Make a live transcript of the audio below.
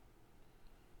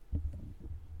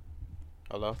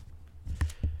Hello?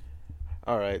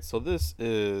 Alright, so this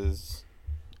is,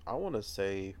 I want to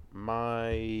say,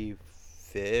 my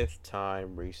fifth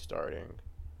time restarting.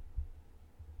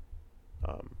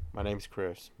 My name's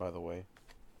Chris, by the way.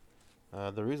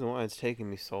 The reason why it's taking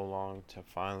me so long to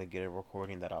finally get a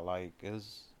recording that I like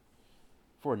is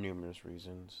for numerous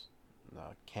reasons.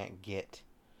 Can't get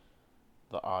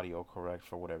the audio correct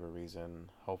for whatever reason.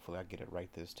 Hopefully, I get it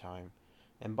right this time.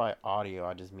 And by audio,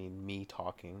 I just mean me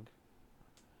talking.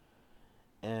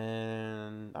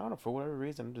 And I don't know, for whatever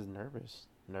reason, I'm just nervous.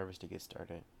 Nervous to get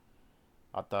started.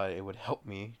 I thought it would help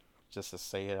me just to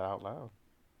say it out loud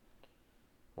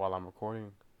while I'm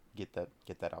recording. Get that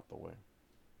out the way.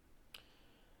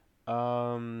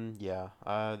 Yeah.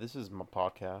 This is my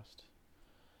podcast.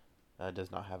 It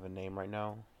does not have a name right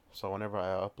now, so whenever I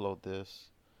upload this,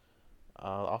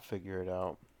 I'll figure it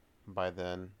out by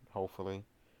then, hopefully.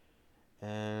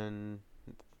 And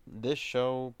this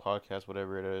show, podcast,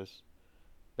 whatever it is,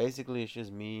 basically it's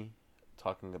just me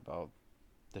talking about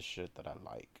the shit that I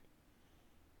like: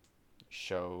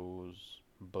 shows,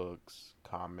 books,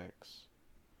 comics,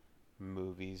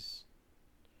 movies,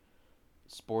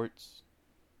 sports.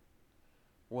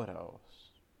 What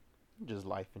else? Just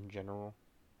life in general.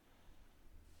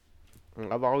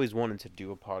 I've always wanted to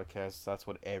do a podcast. That's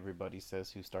what everybody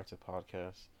says who starts a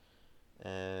podcast.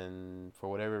 And for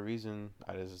whatever reason,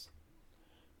 I just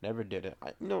never did it.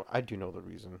 I do know the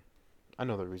reason. I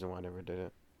know the reason why I never did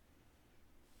it.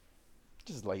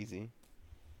 Just lazy.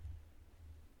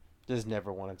 Just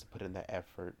never wanted to put in the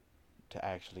effort to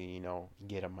actually,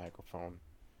 get a microphone,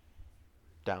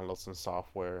 download some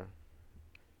software,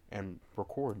 and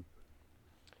record.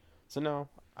 So now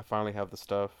I finally have the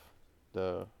stuff,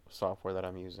 the software that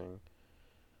I'm using.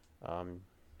 Um,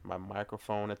 my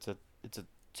microphone, it's a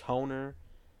Toner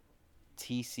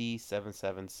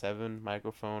TC777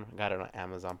 microphone. I got it on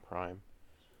Amazon Prime.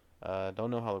 Don't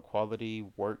know how the quality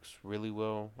works really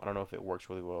well. I don't know if it works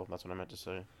really well. That's what I meant to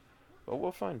say. But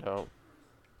we'll find out.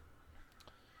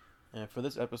 And for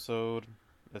this episode,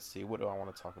 let's see. What do I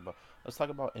want to talk about? Let's talk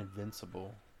about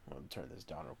Invincible. I'm gonna turn this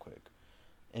down real quick.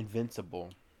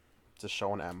 Invincible. It's a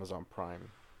show on Amazon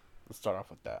Prime. Let's start off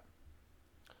with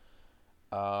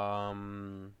that.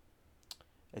 Um,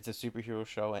 it's a superhero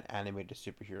show, an animated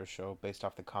superhero show based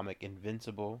off the comic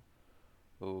Invincible,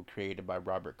 who created by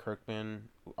Robert Kirkman,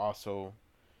 who also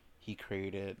he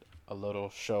created a little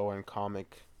show and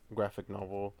comic graphic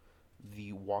novel,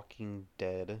 The Walking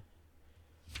Dead.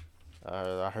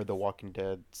 I heard The Walking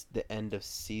Dead's the end of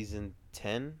season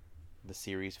 10, the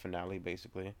series finale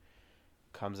basically,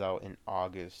 comes out in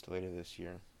August later this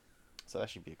year. So that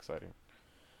should be exciting.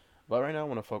 But right now I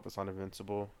want to focus on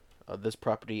Invincible. This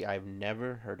property I've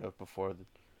never heard of before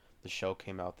the show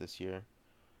came out this year.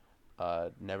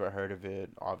 Never heard of it.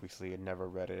 Obviously, I never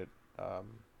read it.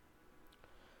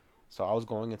 So I was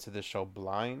going into this show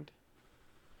blind,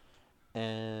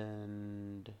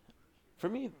 and for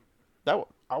me,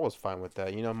 I was fine with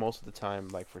that. Most of the time,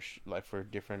 like like for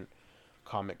different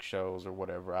comic shows or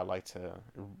whatever, I like to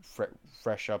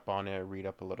fresh up on it, read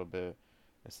up a little bit,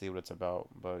 and see what it's about.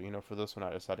 But for this one,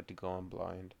 I decided to go in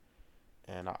blind,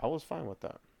 and I was fine with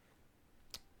that.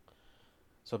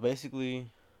 So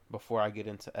basically, before I get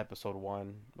into episode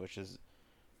one, which is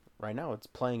right now, it's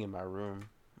playing in my room.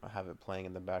 I have it playing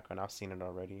in the background. I've seen it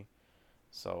already.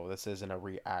 So this isn't a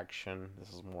reaction. This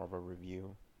is more of a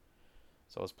review.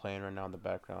 So it's playing right now in the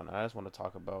background. I just want to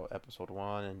talk about episode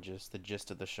one and just the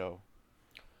gist of the show.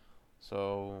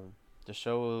 So the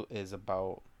show is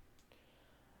about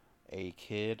a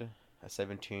kid, a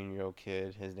 17-year-old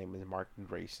kid. His name is Mark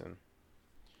Grayson.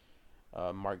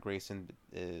 Mark Grayson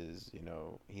is,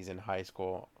 he's in high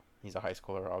school. He's a high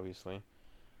schooler, obviously.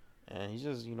 And he's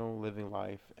just, living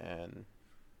life. And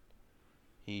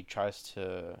he tries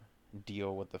to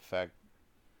deal with the fact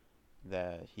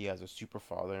that he has a super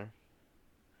father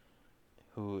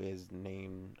who is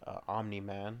named Omni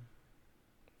Man.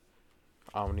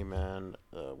 Omni Man,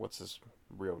 what's his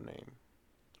real name?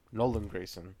 Nolan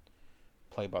Grayson,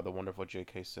 played by the wonderful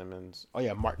J.K. Simmons. Oh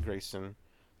yeah, Mark Grayson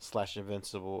slash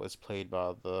Invincible is played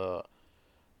by the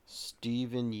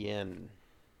Steven Yen.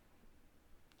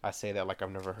 I say that like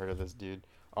I've never heard of this dude.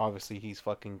 Obviously, he's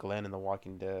fucking Glenn in The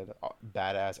Walking Dead.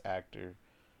 Badass actor,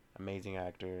 amazing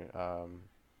actor.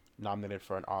 Nominated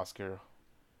for an Oscar.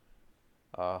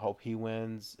 Hope he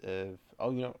wins. If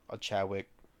Chadwick,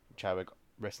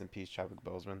 rest in peace, Chadwick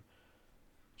Boseman.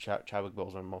 Chadwick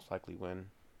Boseman most likely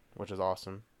win, which is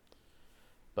awesome.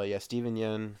 But yeah, Steven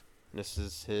Yeun, this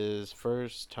is his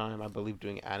first time, I believe,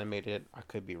 doing animated. I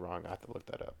could be wrong. I have to look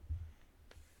that up.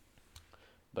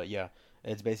 But yeah,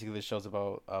 It's basically the show's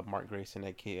about Mark Grayson,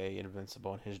 aka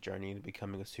Invincible, and his journey to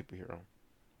becoming a superhero.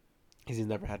 He's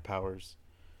never had powers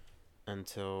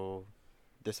until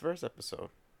this first episode,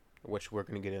 which we're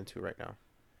gonna get into right now.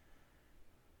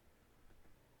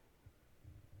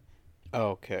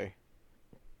 Okay.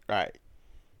 All right.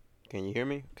 Can you hear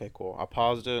me? Okay, cool. I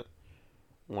paused it.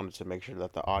 Wanted to make sure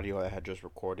that the audio I had just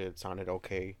recorded sounded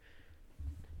okay.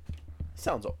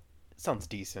 Sounds sounds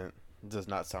decent. Does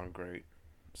not sound great.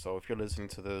 So if you're listening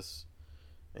to this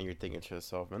and you're thinking to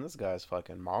yourself, man, this guy's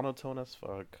fucking monotone as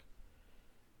fuck,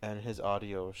 and his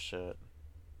audio is shit,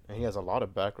 and he has a lot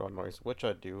of background noise, which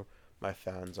I do. My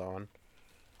fans on.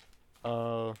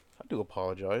 I do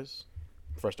apologize.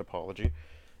 First apology.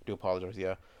 Do apologize.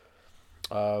 Yeah.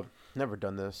 Uh, never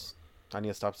done this. I need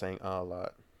to stop saying a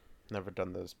lot. Never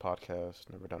done this podcast.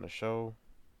 Never done a show.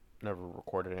 Never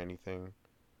recorded anything.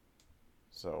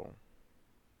 So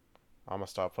I'm gonna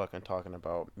stop fucking talking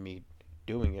about me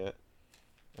doing it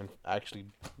and actually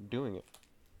doing it.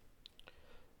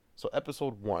 So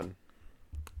episode 1,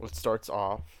 it starts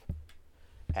off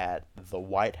at the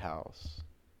White House.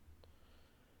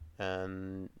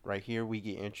 And right here we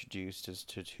get introduced as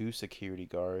to two security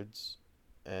guards,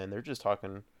 and they're just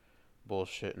talking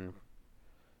bullshit,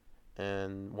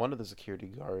 and one of the security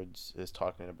guards is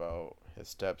talking about his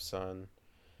stepson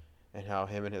and how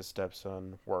him and his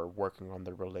stepson were working on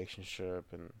their relationship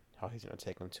and how he's gonna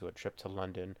take him to a trip to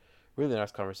London. Really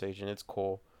nice conversation. It's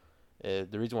cool. The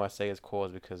reason why I say it's cool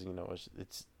is because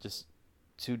it's just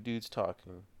two dudes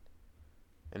talking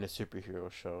in a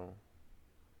superhero show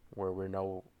where we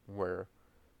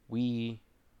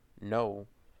know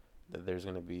that there's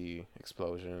gonna be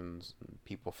explosions,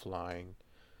 people flying,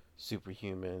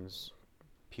 superhumans,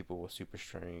 people with super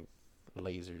strength,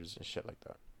 lasers and shit like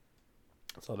that.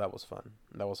 So that was fun.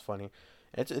 That was funny.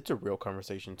 It's a real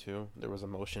conversation too. There was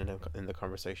emotion in the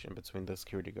conversation between the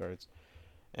security guards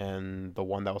and the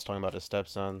one that was talking about his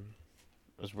stepson.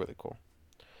 It was really cool.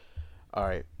 All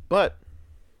right, but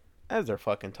as they're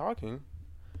fucking talking,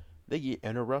 they get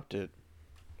interrupted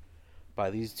by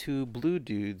these two blue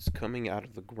dudes coming out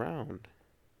of the ground,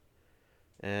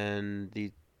 and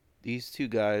these two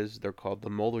guys, they're called the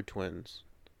Molar Twins.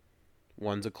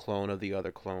 One's a clone of the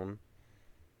other clone,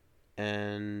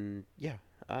 and yeah,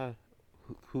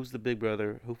 who's the big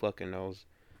brother? Who fucking knows?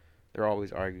 They're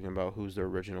always arguing about who's the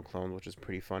original clone, which is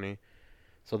pretty funny.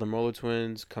 So the Molar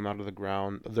Twins come out of the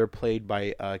ground. They're played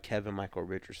by Kevin Michael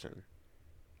Richardson.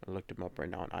 I looked him up right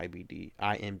now on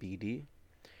IMBD.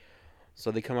 So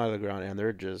they come out of the ground and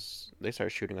they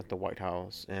start shooting at the White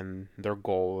House, and their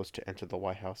goal is to enter the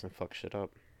White House and fuck shit up.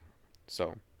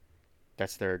 So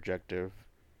that's their objective.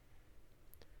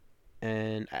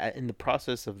 And in the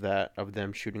process of that, of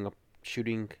them shooting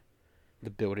the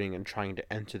building and trying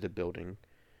to enter the building,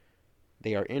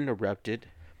 they are interrupted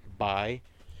by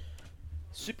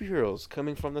superheroes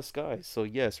coming from the sky. So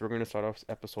yes, we're going to start off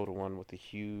episode 1 with a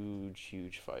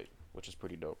huge fight, which is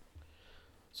pretty dope.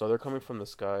 So they're coming from the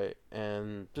sky,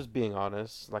 and just being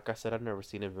honest, like I said, I've never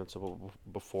seen Invincible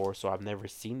before, so I've never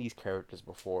seen these characters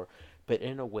before. But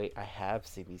in a way, I have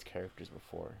seen these characters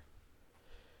before.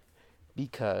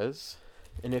 Because,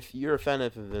 and if you're a fan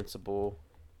of Invincible,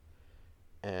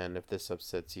 and if this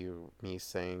upsets you, me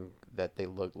saying that they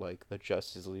look like the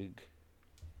Justice League,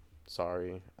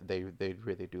 sorry, they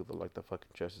really do look like the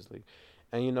fucking Justice League.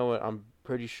 And you know what? I'm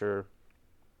pretty sure,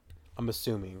 I'm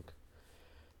assuming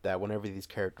that whenever these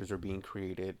characters were being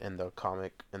created in the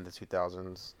comic in the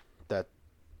 2000s, that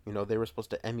they were supposed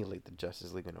to emulate the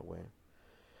Justice League in a way.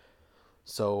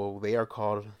 So they are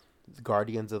called the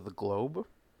Guardians of the Globe,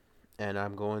 and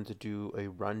I'm going to do a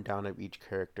rundown of each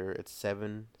character. It's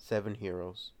seven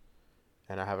heroes,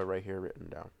 and I have it right here written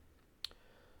down.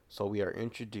 So we are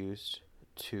introduced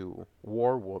to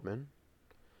War Woman.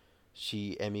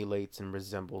 She emulates and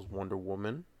resembles Wonder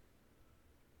Woman,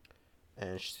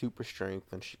 and super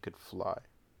strength, and she could fly.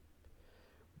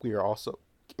 We are also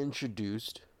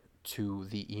introduced to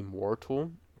the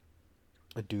Immortal,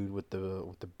 a dude with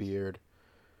the beard,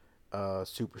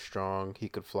 super strong. He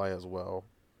could fly as well.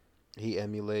 He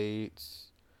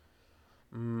emulates.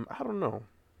 I don't know.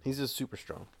 He's just super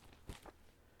strong.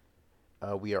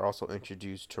 We are also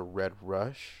introduced to Red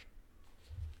Rush.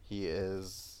 He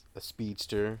is a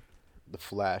speedster, the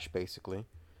Flash basically,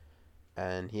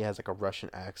 and he has like a Russian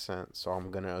accent, so I'm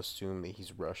gonna assume that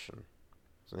he's Russian.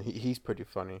 So he's pretty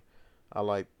funny. I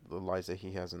like the lines that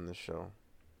he has in this show.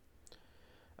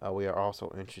 We are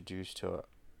also introduced to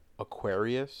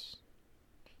Aquarius.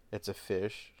 It's a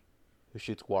fish who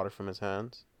shoots water from his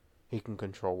hands. He can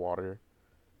control water.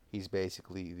 He's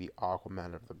basically the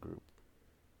Aquaman of the group.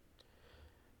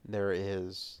 There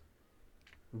is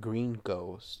Green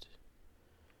Ghost.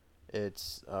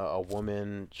 It's a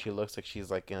woman. She looks like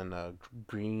she's like in a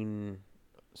green,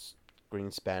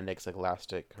 green spandex like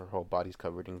elastic. Her whole body's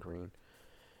covered in green,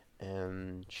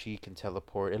 and she can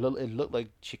teleport. It looked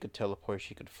like she could teleport.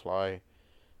 She could fly,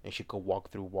 and she could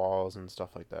walk through walls and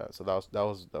stuff like that. So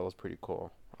that was pretty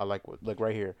cool. I like what like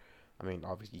right here. I mean,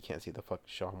 obviously you can't see the fuck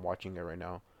show. I'm watching it right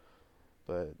now,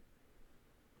 but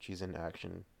she's in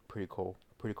action. Pretty cool.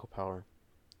 Pretty cool power.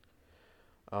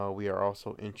 We are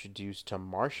also introduced to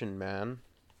Martian Man.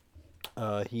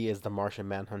 He is the Martian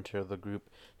Manhunter of the group.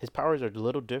 His powers are a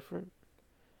little different.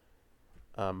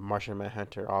 Martian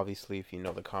Manhunter, obviously, if you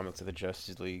know the comics of the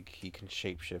Justice League, he can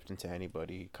shapeshift into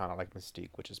anybody, kind of like Mystique,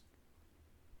 which is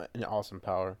an awesome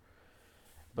power.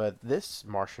 But this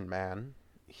Martian Man,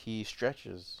 he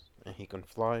stretches and he can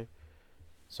fly.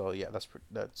 So yeah,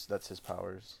 that's his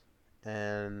powers.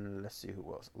 And let's see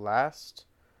who else. Last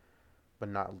but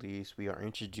not least, we are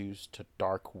introduced to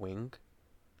Darkwing,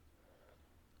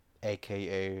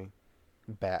 aka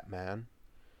Batman.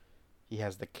 He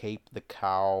has the cape, the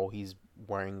cowl. He's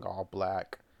wearing all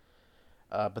black.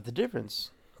 But the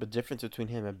difference between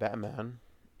him and Batman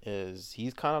is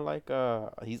he's kind of like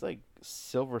he's like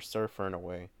Silver Surfer in a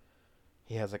way.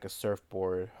 He has like a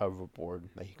surfboard, hoverboard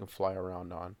that he can fly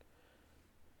around on.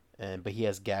 And but he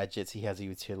has gadgets. He has a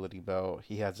utility belt.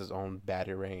 He has his own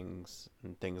batarangs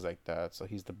and things like that. So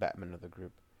he's the Batman of the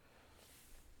group.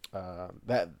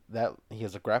 That he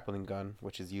has a grappling gun,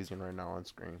 which is using right now on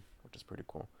screen, which is pretty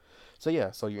cool. So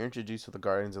yeah, so you're introduced to the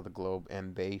Guardians of the Globe,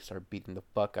 and they start beating the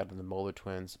fuck out of the Molar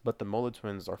Twins. But the Molar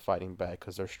Twins are fighting back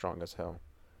because they're strong as hell.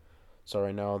 So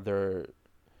right now the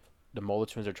Molar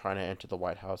Twins are trying to enter the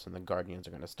White House, and the Guardians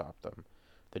are gonna stop them.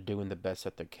 They're doing the best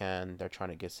that they can. They're trying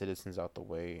to get citizens out the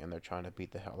way, and they're trying to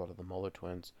beat the hell out of the Molar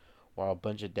Twins, while a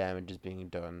bunch of damage is being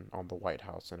done on the White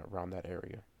House and around that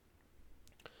area.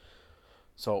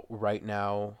 So right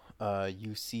now,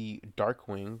 you see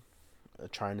Darkwing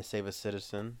trying to save a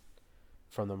citizen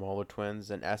from the Molar Twins,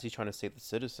 and as he's trying to save the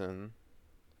citizen,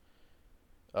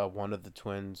 one of the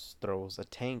twins throws a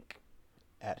tank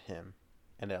at him,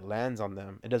 and it lands on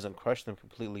them. It doesn't crush them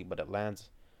completely, but it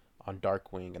lands on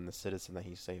Darkwing and the citizen that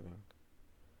he's saving.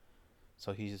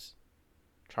 So he's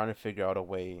trying to figure out a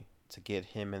way to get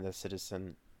him and the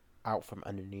citizen out from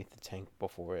underneath the tank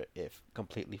before it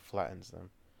completely flattens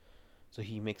them. So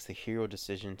he makes the hero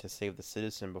decision to save the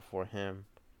citizen before him,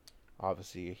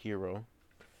 obviously a hero,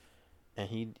 and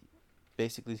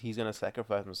he's gonna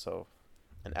sacrifice himself.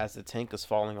 And as the tank is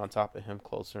falling on top of him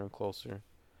closer and closer,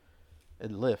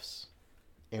 it lifts,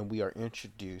 and we are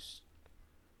introduced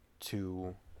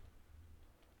to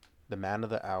the man of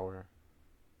the hour,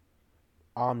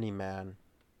 Omni Man,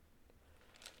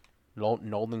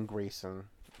 Nolan Grayson.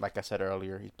 Like I said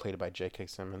earlier, he's played by J.K.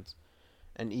 Simmons,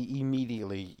 and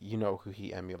immediately you know who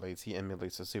he emulates. He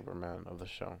emulates the Superman of the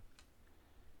show.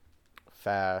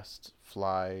 Fast,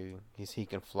 fly. He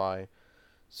can fly,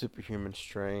 superhuman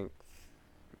strength,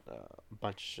 a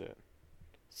bunch of shit.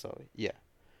 So yeah,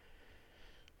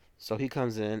 so he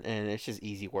comes in and it's just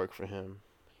easy work for him.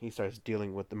 He starts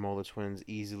dealing with the Mola twins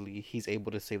easily. He's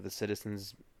able to save the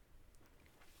citizens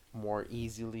more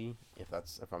easily, if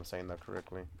I'm saying that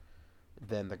correctly,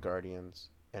 than the Guardians.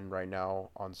 And right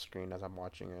now on screen as I'm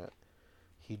watching it,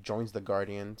 he joins the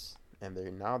Guardians, and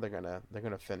they're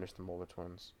gonna finish the Mola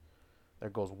twins. There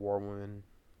goes War Woman,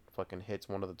 fucking hits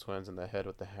one of the twins in the head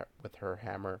with with her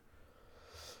hammer.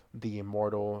 The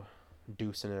Immortal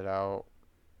deucing it out.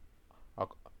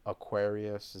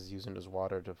 Aquarius is using his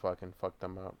water to fucking fuck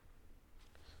them up.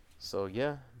 So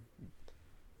yeah,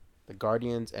 the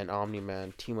Guardians and Omni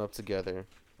Man team up together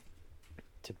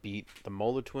to beat the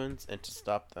Mola twins and to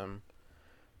stop them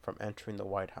from entering the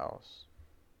White House.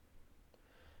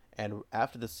 And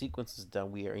after the sequence is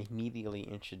done, we are immediately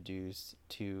introduced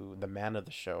to the man of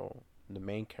the show, the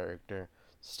main character,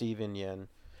 Steven Yeun,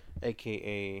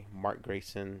 aka Mark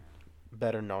Grayson,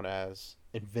 better known as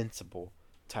Invincible.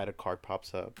 Title card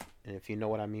pops up, and if you know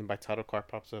what I mean by title card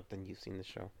pops up, then you've seen the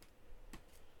show.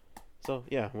 So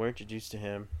yeah, we're introduced to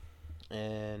him,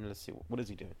 and let's see, what is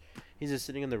he doing? He's just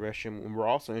sitting in the restroom, and we're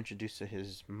also introduced to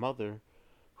his mother,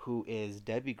 who is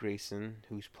Debbie Grayson,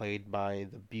 who's played by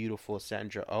the beautiful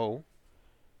Sandra Oh,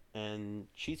 and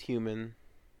she's human,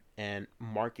 and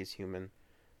Mark is human,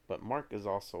 but Mark is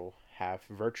also half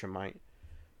Vertramite,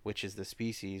 which is the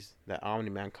species that Omni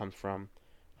Man comes from.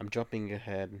 I'm jumping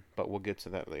ahead, but we'll get to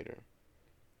that later.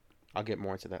 I'll get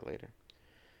more into that later.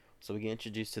 So we get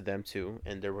introduced to them too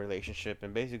and their relationship,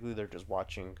 and basically they're just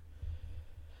watching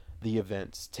the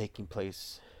events taking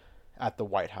place at the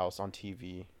White House on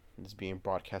TV. It's being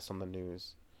broadcast on the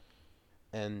news,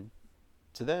 and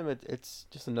To them, it's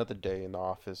just another day in the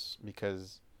office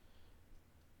because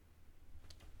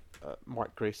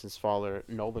Mark Grayson's father,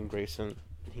 Nolan Grayson,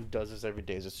 he does this every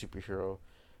day as a superhero.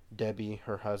 Debbie,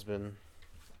 her husband,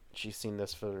 she's seen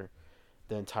this for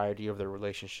the entirety of their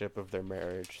relationship, of their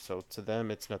marriage. So to them,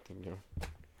 it's nothing new.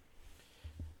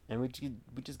 And we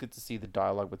just get to see the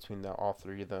dialogue between all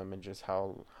three of them and just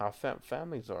how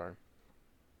families are.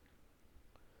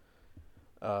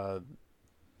 Uh,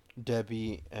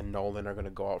 Debbie and Nolan are gonna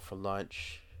go out for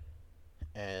lunch,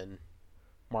 and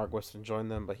Mark wants to join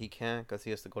them, but he can't because he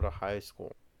has to go to high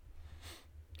school.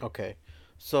 Okay,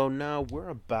 so now we're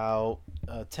about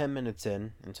 10 minutes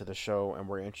into the show, and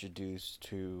we're introduced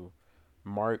to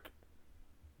Mark,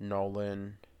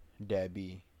 Nolan,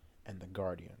 Debbie, and the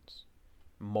Guardians.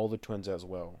 Mulder twins as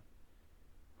well,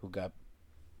 who got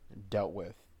dealt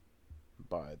with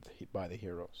by the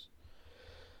heroes.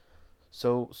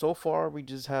 So far we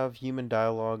just have human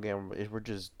dialogue and we're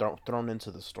just thrown into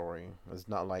the story. It's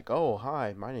not like, oh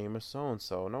hi, my name is so and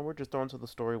so. No, we're just thrown into the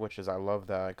story, which is I love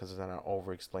that because it's not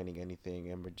over explaining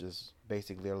anything, and we're just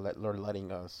basically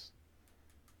letting us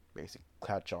basically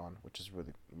catch on, which is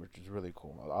really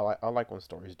cool. I like when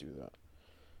stories do that.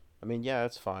 I mean, yeah,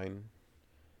 it's fine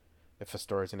if a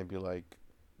story's gonna be like,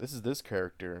 this is this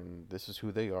character and this is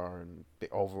who they are, and they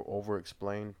over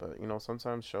explain. But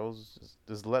sometimes shows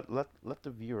just let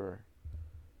the viewer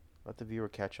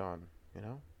catch on,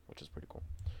 which is pretty cool.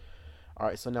 All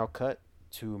right, so now cut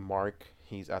to Mark.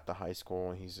 He's at the high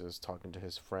school and he's just talking to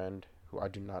his friend, who I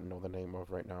do not know the name of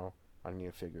right now. I need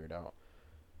to figure it out.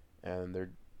 And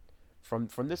they're from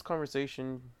this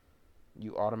conversation,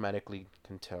 you automatically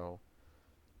can tell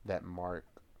that Mark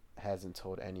hasn't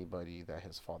told anybody that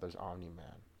his father's Omni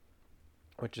Man,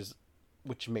 which is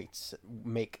which make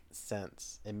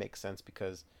sense. It makes sense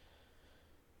because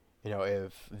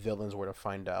if villains were to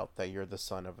find out that you're the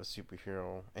son of a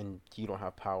superhero and you don't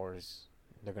have powers,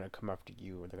 they're gonna come after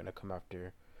you, or they're gonna come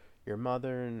after your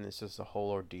mother, and it's just a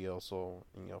whole ordeal. So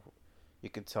you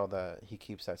could tell that he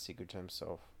keeps that secret to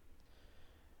himself.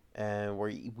 And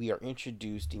we are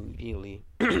introduced immediately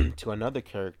to another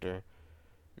character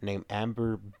named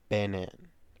Amber Bennett,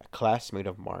 a classmate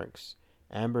of Mark's.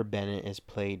 Amber Bennett is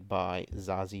played by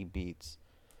Zazie Beetz.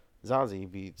 Zazie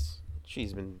Beetz,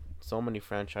 she's been so many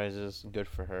franchises. Good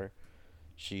for her.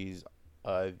 She's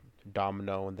a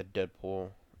Domino in the Deadpool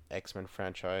X-Men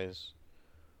franchise.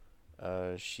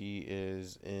 She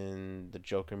is in the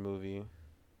Joker movie.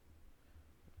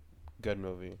 Good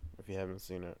movie. If you haven't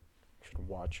seen it, you should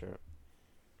watch it.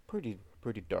 Pretty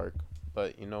dark,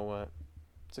 but you know what?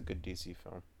 It's a good DC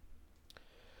film.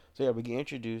 So yeah, we get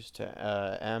introduced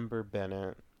to Amber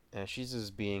Bennett, and she's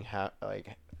just being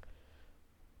like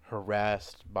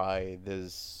harassed by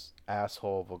this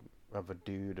asshole of a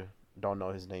dude. Don't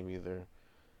know his name either.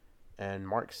 And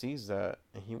Mark sees that,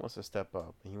 and he wants to step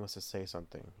up, and he wants to say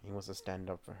something. He wants to stand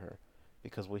up for her,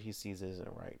 because what he sees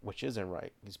isn't right, which isn't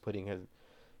right.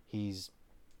 He's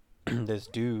this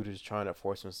dude is trying to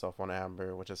force himself on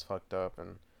Amber, which is fucked up,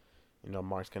 and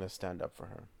Mark's gonna stand up for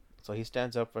her. So he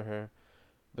stands up for her,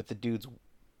 but the dude's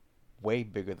way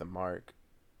bigger than Mark,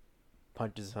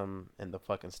 punches him in the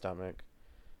fucking stomach,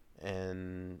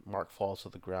 and Mark falls to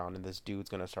the ground, and this dude's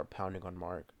gonna start pounding on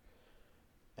Mark.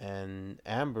 And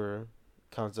Amber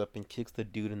comes up and kicks the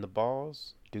dude in the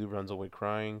balls. Dude runs away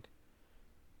crying,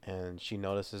 and she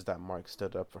notices that Mark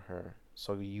stood up for her.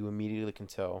 So you immediately can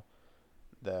tell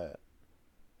that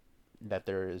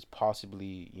there is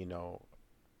possibly,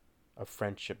 a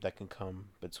friendship that can come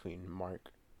between Mark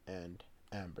and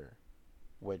Amber,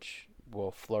 which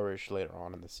will flourish later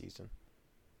on in the season.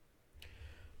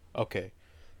 Okay,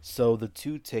 so the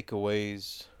two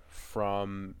takeaways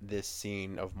from this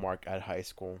scene of Mark at high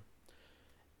school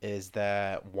is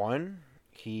that one,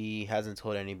 he hasn't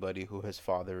told anybody who his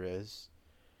father is,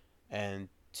 and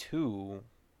two,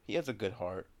 he has a good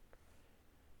heart,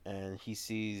 and he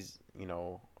sees,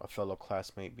 a fellow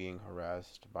classmate being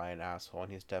harassed by an asshole,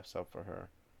 and he steps up for her.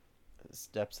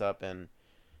 Steps up, and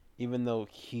even though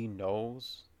he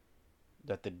knows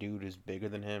that the dude is bigger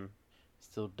than him,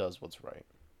 still does what's right.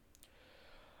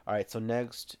 All right, so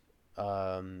next,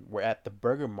 we're at the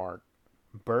Burger Mart,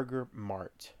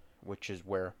 which is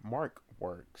where Mark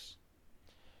works.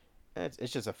 And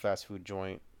it's just a fast food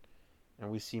joint,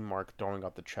 and we see Mark throwing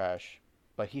out the trash,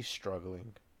 but he's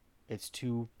struggling. It's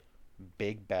two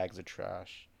big bags of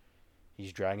trash.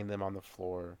 He's dragging them on the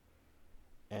floor,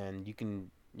 and you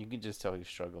can just tell he's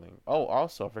struggling. Oh,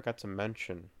 also, I forgot to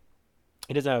mention,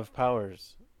 he doesn't have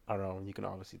powers. I don't know. You can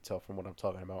obviously tell from what I'm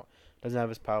talking about. Doesn't have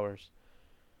his powers,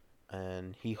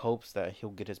 and he hopes that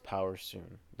he'll get his powers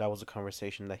soon. That was a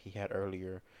conversation that he had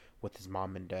earlier with his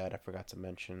mom and dad. I forgot to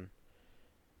mention,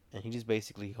 and he just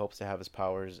basically hopes to have his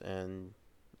powers and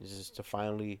just to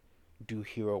finally do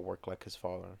hero work like his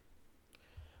father.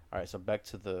 All right, so back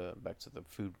to the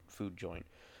food joint.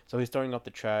 So he's throwing out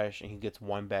the trash and he gets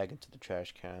one bag into the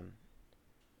trash can.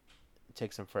 It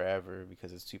takes him forever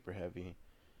because it's super heavy.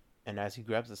 And as he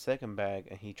grabs the second bag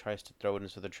and he tries to throw it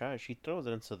into the trash, he throws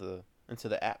it into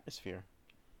the atmosphere.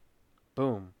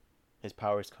 Boom. His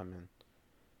powers come in.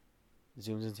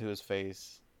 Zooms into his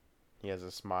face. He has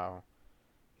a smile.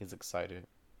 He's excited.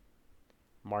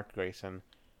 Mark Grayson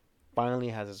finally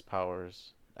has his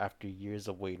powers after years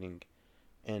of waiting,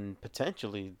 and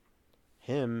potentially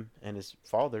him and his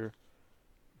father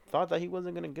thought that he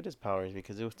wasn't gonna get his powers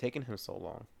because it was taking him so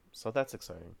long. So that's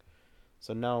exciting.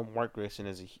 So now Mark Grayson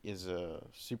is a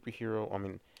superhero. I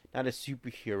mean, not a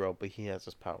superhero, but he has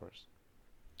his powers.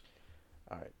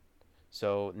 All right.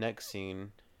 So next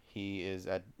scene, he is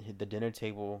at the dinner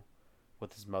table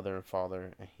with his mother and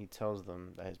father, and he tells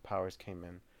them that his powers came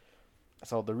in.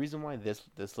 So the reason why this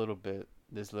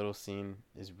little scene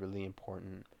is really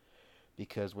important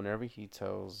because whenever he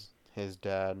tells his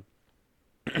dad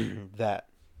that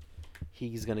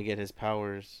he's gonna get his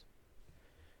powers,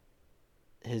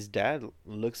 his dad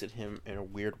looks at him in a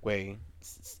weird way,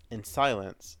 in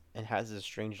silence, and has this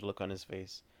strange look on his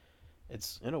face.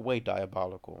 It's in a way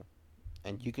diabolical,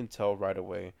 and you can tell right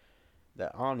away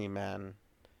that Omni Man,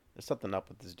 there's something up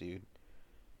with this dude.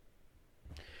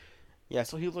 Yeah,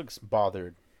 so he looks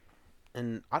bothered,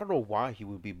 and I don't know why he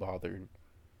would be bothered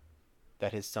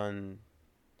that his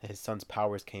son's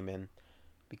powers came in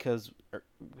because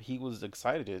he was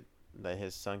excited that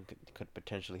his son could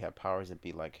potentially have powers and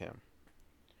be like him.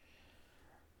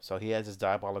 So he has this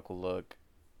diabolical look,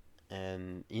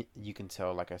 and you can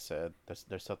tell, like I said,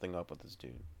 there's something up with this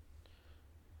dude.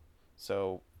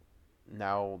 So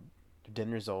now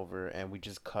dinner's over, and we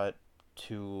just cut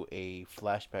to a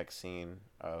flashback scene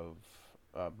of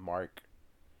Mark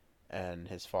and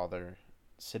his father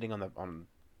sitting on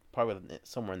probably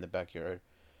somewhere in the backyard.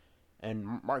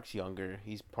 And Mark's younger.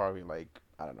 He's probably like,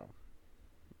 I don't know,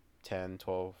 10,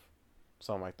 12,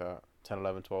 something like that. 10,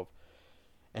 11, 12.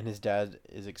 And his dad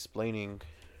is explaining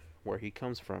where he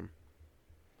comes from.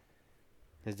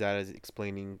 His dad is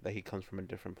explaining that he comes from a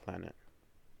different planet.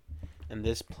 And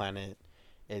this planet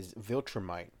is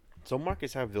Viltrumite. So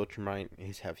Marcus have Viltrumite,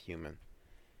 he's half human.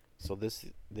 So this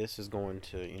is going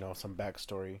to, some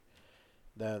backstory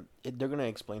that they're going to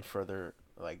explain further,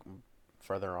 like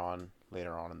further on,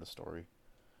 later on in the story.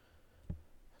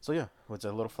 So yeah, it's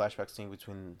a little flashback scene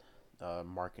between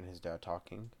Mark and his dad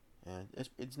talking, and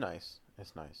it's nice.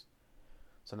 It's nice.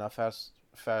 So now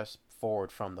fast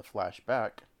forward from the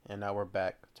flashback, and now we're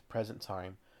back to present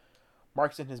time.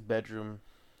 Mark's in his bedroom,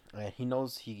 and he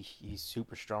knows he's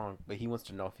super strong, but he wants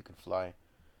to know if he can fly.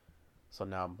 So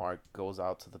now Mark goes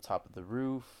out to the top of the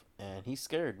roof, and he's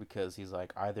scared because he's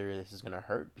like, either this is gonna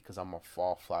hurt because I'm gonna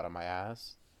fall flat on my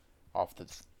ass off the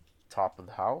top of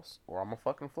the house, or I'm gonna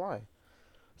fucking fly.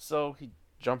 So he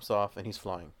jumps off and he's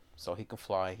flying. So he can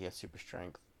fly. He has super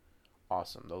strength.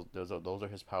 Awesome. Those are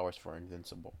his powers for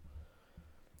invincible.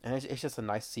 And it's just a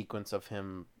nice sequence of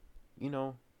him, you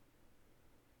know,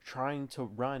 trying to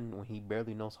run when he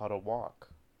barely knows how to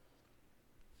walk.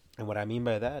 And what I mean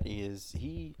by that is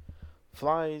he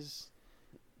flies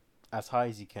as high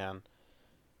as he can.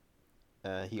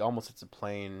 He almost hits a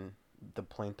plane. The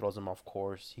plane throws him off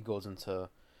course. He goes into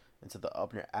the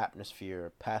upper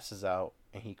atmosphere, passes out,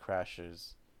 and he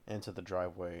crashes into the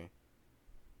driveway.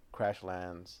 Crash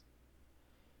lands,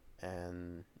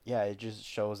 and yeah, it just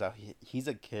shows that he's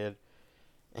a kid,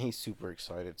 and he's super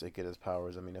excited to get his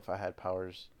powers. I mean, if I had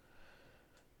powers,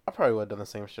 I probably would have done the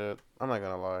same shit. I'm not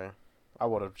gonna lie. I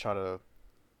would have tried to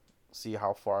see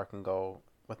how far I can go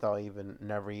without even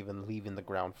never even leaving the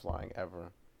ground flying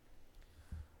ever.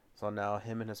 So now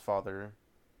him and his father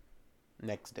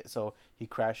next day. So he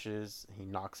crashes, he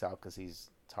knocks out because he's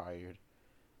tired,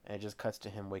 and it just cuts to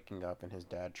him waking up and his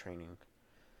dad training.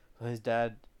 So his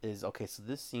dad is okay. So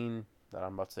this scene that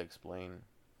I'm about to explain,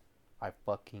 I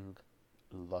fucking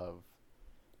love.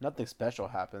 Nothing special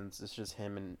happens. It's just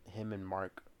him and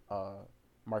Mark,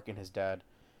 Mark and his dad.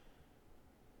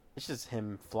 It's just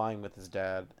him flying with his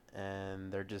dad,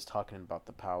 and they're just talking about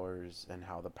the powers and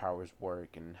how the powers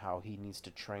work and how he needs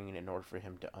to train in order for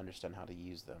him to understand how to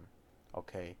use them.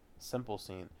 Okay, simple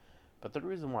scene. But the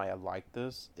reason why I like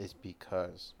this is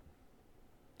because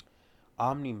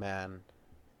Omni Man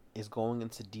is going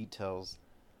into details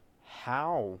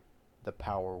how the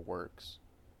power works,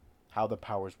 how the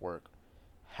powers work,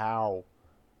 how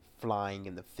flying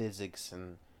and the physics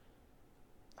and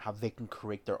how they can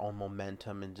create their own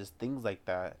momentum and just things like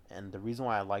that. And the reason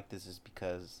why I like this is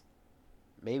because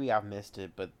maybe I've missed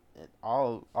it, but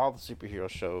all the superhero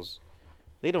shows,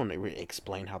 they don't really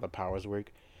explain how the powers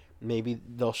work. Maybe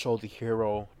they'll show the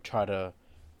hero try to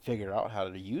figure out how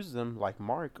to use them, like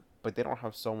Mark, but they don't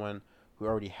have someone who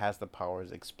already has the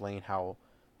powers explain how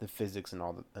the physics and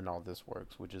all this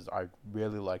works, which is I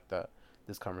really like that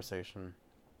this conversation.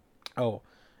 Oh,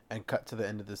 and cut to the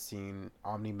end of the scene,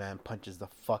 Omni Man punches the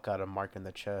fuck out of Mark in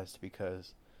the chest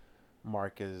because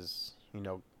Mark is,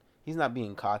 he's not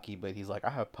being cocky, but he's like,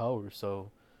 I have power, so,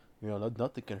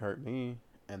 nothing can hurt me.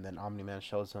 And then Omni Man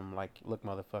shows him like, look,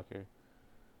 motherfucker,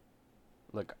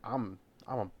 look, I'm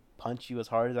gonna punch you as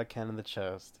hard as I can in the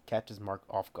chest. Catches Mark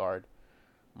off guard.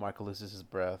 Mark loses his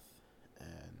breath,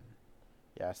 and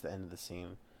yeah, that's the end of the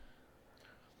scene.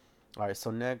 All right, so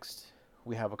next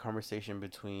we have a conversation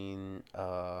between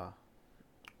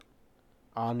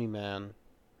Omni Man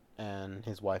and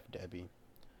his wife Debbie.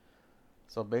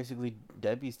 So basically,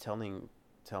 Debbie's telling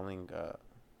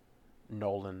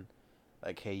Nolan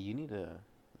like, hey, you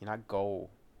not go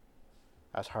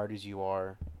as hard as you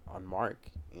are on Mark.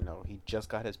 He just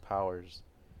got his powers,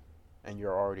 and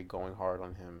you're already going hard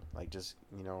on him. Like, just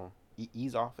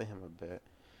ease off of him a bit.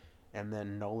 And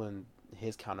then Nolan,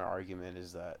 his counter argument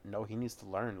is that no, he needs to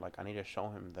learn. Like, I need to show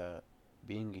him that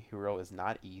being a hero is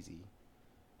not easy.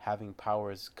 Having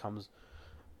powers comes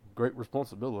great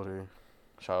responsibility.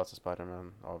 Shout out to Spider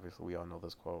Man. Obviously, we all know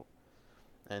this quote.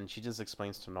 And she just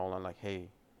explains to Nolan, like, hey,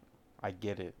 I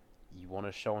get it. You want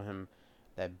to show him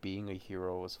that being a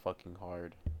hero is fucking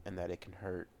hard and that it can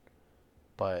hurt.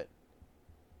 But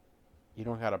you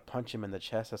don't gotta punch him in the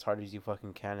chest as hard as you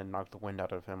fucking can and knock the wind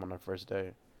out of him on the first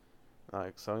day.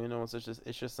 Like, so,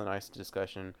 it's just a nice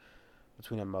discussion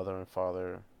between a mother and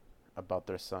father about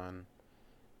their son.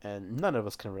 And none of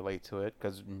us can relate to it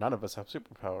because none of us have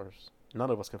superpowers. None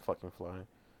of us can fucking fly.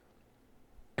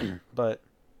 But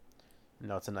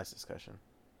no, it's a nice discussion.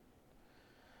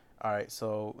 All right,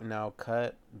 so now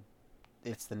cut.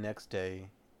 It's the next day,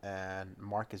 and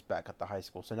Mark is back at the high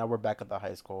school. So now we're back at the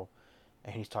high school,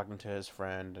 and he's talking to his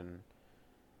friend, and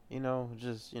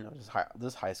just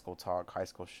this high school talk, high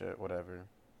school shit, whatever.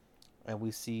 And we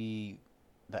see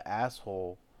the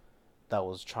asshole that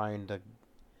was trying to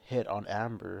hit on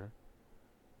Amber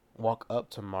walk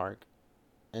up to Mark,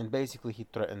 and basically he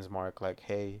threatens Mark like,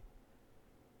 "Hey,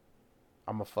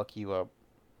 I'm gonna fuck you up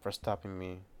for stopping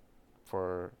me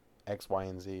for X, Y,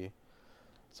 and Z."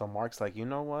 So Mark's like, you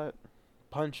know what?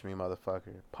 Punch me,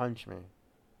 motherfucker. Punch me.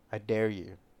 I dare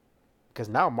you. Because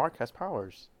now Mark has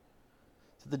powers.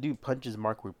 So the dude punches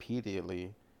Mark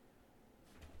repeatedly,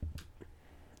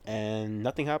 and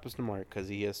nothing happens to Mark because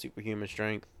he has superhuman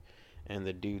strength. And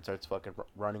the dude starts fucking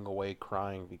running away,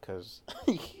 crying because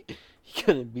he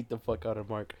couldn't beat the fuck out of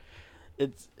Mark.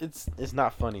 It's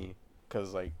not funny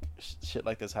because like shit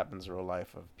like this happens in real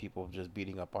life of people just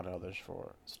beating up on others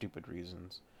for stupid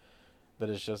reasons. But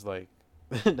it's just like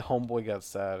the homeboy got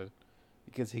sad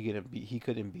because he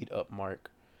couldn't beat up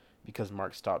Mark because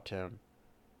Mark stopped him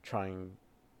trying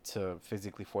to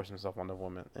physically force himself on the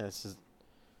woman, and it's just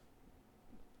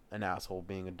an asshole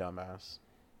being a dumbass.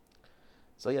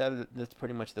 So yeah, that's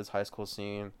pretty much this high school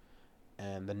scene.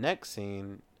 And the next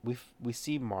scene, we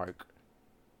see Mark,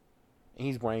 and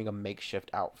he's wearing a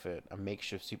makeshift outfit, a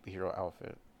makeshift superhero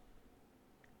outfit,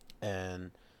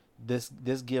 and this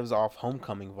gives off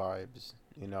Homecoming vibes.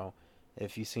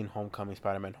 If you've seen Homecoming,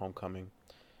 Spider-Man Homecoming,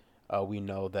 we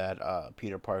know that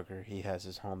Peter Parker, he has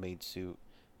his homemade suit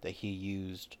that he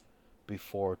used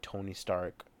before Tony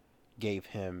Stark gave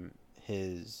him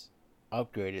his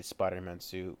upgraded Spider-Man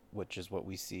suit, which is what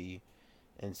we see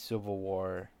in Civil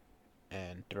War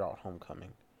and throughout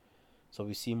Homecoming. So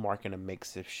we see Mark in a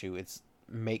makeshift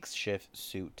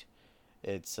suit.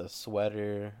 It's a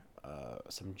sweater,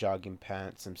 some jogging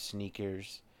pants, some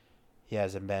sneakers. He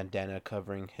has a bandana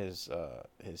covering his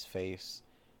face,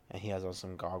 and he has on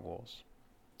some goggles.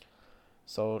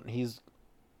 So he's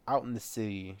out in the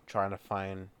city trying to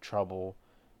find trouble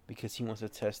because he wants to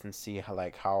test and see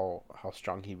how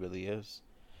strong he really is.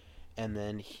 And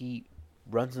then he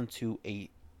runs into a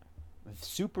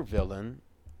supervillain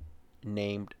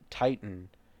named Titan,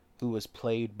 who was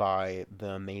played by the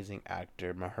amazing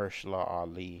actor Mahershala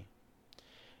Ali.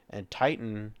 And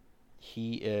Titan,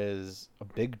 he is a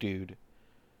big dude,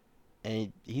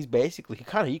 and he's basically he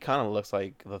kind of looks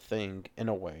like the Thing in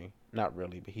a way. Not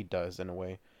really, but he does in a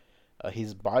way.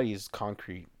 His body is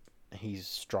concrete. He's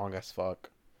strong as fuck.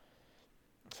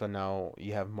 So now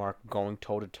you have Mark going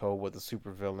toe to toe with a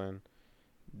supervillain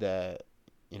that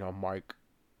Mark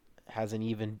hasn't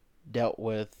even dealt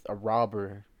with a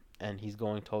robber, and he's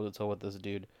going toe to toe with this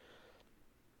dude.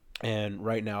 And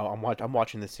right now, I'm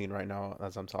watching this scene right now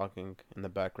as I'm talking in the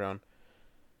background.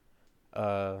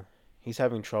 Uh, he's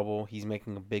having trouble. He's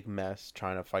making a big mess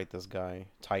trying to fight this guy,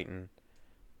 Titan,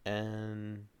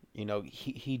 and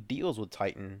he deals with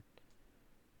Titan,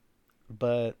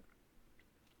 but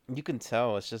you can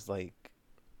tell it's just like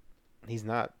he's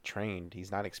not trained.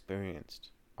 He's not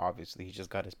experienced. Obviously, he just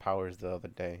got his powers the other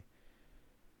day,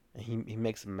 and he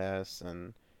makes a mess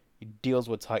and he deals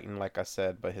with Titan like I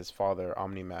said. But his father,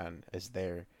 Omni Man, is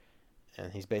there,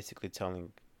 and he's basically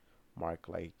telling Mark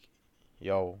like,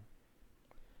 "Yo,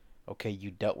 okay,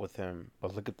 you dealt with him,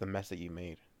 but look at the mess that you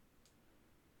made.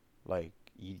 Like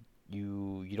you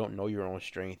don't know your own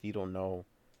strength. You don't know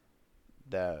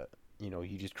that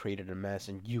you just created a mess,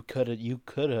 and you could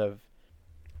have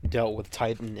dealt with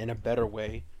Titan in a better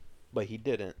way, but he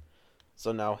didn't.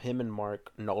 So now him and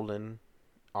Mark Nolan,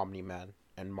 Omni Man,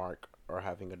 and Mark are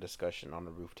having a discussion on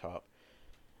the rooftop.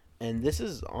 And this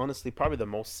is honestly probably the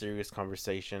most serious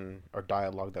conversation or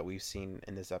dialogue that we've seen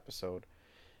in this episode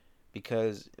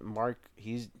because Mark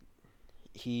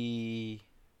he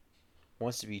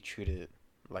wants to be treated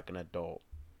like an adult,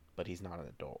 but he's not an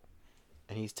adult.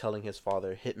 And he's telling his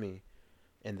father, "Hit me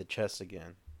in the chest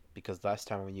again because last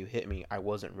time when you hit me, I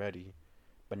wasn't ready,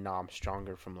 but now I'm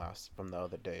stronger from the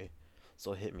other day.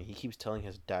 So hit me." He keeps telling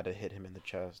his dad to hit him in the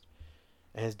chest.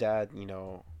 And his dad,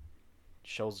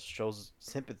 shows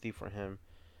sympathy for him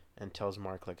and tells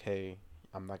Mark like, "Hey,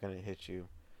 I'm not gonna hit you,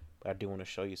 but I do want to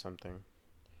show you something."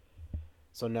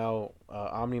 So now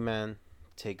Omni Man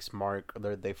takes Mark.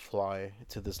 They fly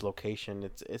to this location.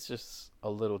 It's just a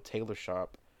little tailor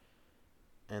shop,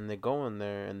 and they go in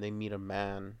there and they meet a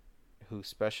man who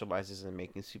specializes in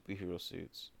making superhero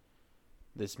suits.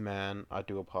 This man, I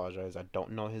do apologize, I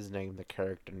don't know his name, the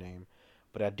character name,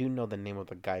 but I do know the name of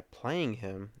the guy playing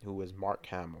him, who was Mark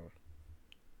Hamill.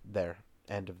 There,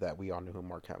 end of that. We all knew who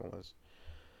Mark Hamill is.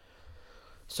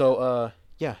 So,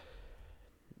 yeah,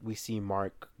 we see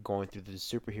Mark going through the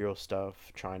superhero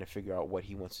stuff, trying to figure out what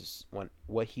he wants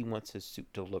his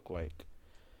suit to look like.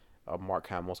 Mark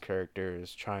Hamill's character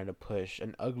is trying to push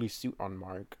an ugly suit on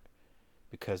Mark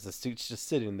because the suit's just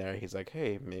sitting there. He's like,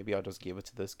 "Hey, maybe I'll just give it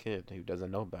to this kid who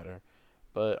doesn't know better."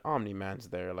 But Omni Man's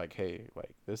there, like, "Hey,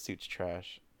 like this suit's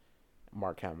trash."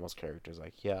 Mark Hamill's character's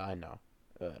like, "Yeah, I know,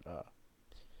 but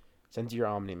since you're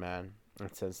Omni Man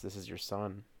and since this is your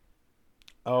son,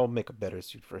 I'll make a better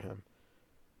suit for him."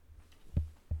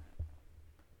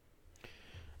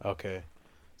 Okay.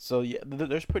 So yeah,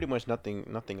 there's pretty much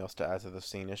nothing else to add to the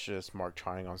scene. It's just Mark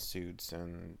trying on suits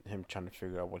and him trying to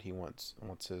figure out what he wants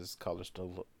his colors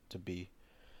to be.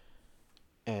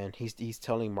 And he's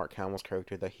telling Mark Hamill's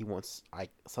character that he wants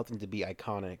something to be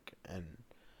iconic, and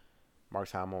Mark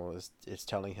Hamill is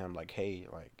telling him like, "Hey,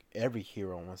 like every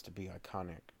hero wants to be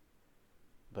iconic,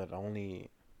 but only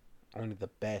the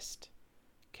best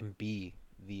can be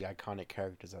the iconic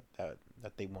characters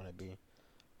that they want to be."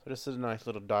 So this is a nice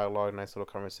little dialogue, nice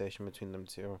little conversation between them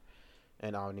two,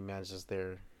 and Omni Man's just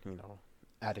there,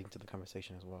 adding to the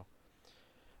conversation as well.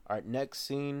 All right, next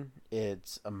scene,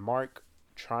 it's a Mark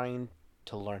trying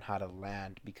to learn how to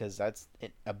land because that's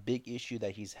a big issue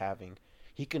that he's having.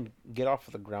 He can get off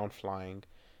of the ground flying,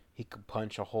 he could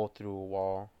punch a hole through a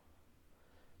wall,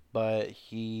 but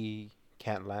he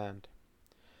can't land.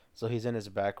 So he's in his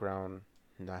background,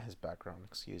 not his background,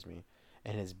 excuse me,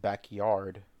 in his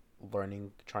backyard,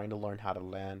 trying to learn how to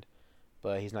land,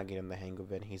 but he's not getting the hang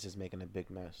of it. He's just making a big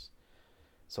mess.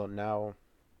 So now,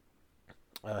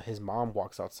 his mom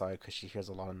walks outside because she hears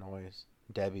a lot of noise,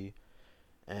 Debbie,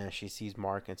 and she sees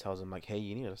Mark and tells him like, "Hey,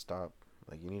 you need to stop.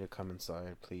 Like, you need to come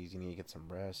inside, please. You need to get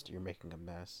some rest. You're making a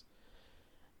mess."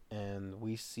 And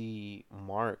we see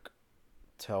Mark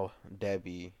tell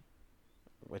Debbie,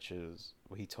 which is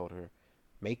what he told her,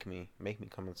 make me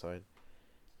come inside."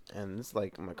 And it's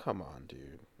like, I'm like, come on,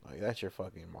 dude. Like, that's your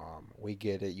fucking mom. We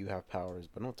get it. You have powers,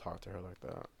 but don't talk to her like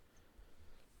that.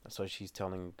 So she's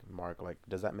telling Mark, like,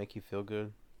 does that make you feel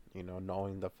good?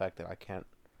 Knowing the fact that I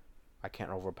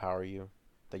can't overpower you,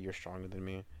 that you're stronger than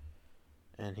me.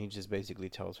 And he just basically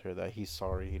tells her that he's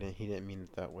sorry. He didn't mean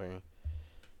it that way.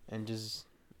 And just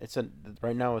it's a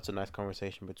right now it's a nice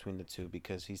conversation between the two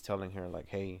because he's telling her like,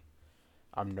 hey,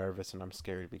 I'm nervous and I'm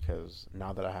scared because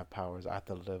now that I have powers, I have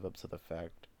to live up to the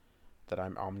fact that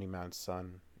I'm Omni Man's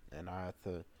son, and I have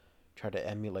to try to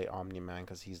emulate Omni Man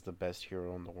because he's the best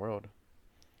hero in the world.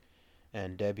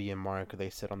 And Debbie and Mark, they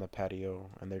sit on the patio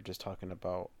and they're just talking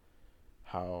about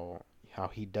how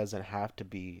he doesn't have to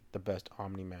be the best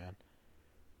Omni Man.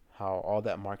 How all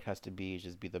that Mark has to be is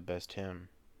just be the best him.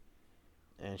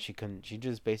 And she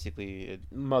just basically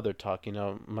mother talk,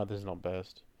 mothers know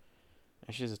best.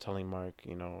 And she's just telling Mark,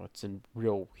 it's a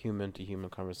real human to human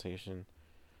conversation.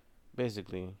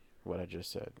 Basically, what I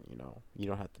just said, you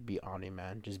don't have to be Omni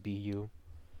Man, just be you.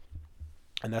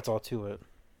 And that's all to it.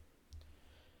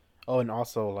 Oh, and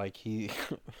also, like,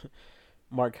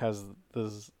 Mark has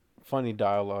this funny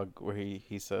dialogue where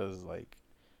he says, like,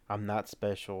 I'm not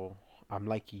special. I'm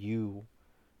like you.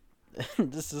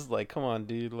 This is like, come on,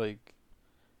 dude. Like,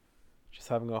 just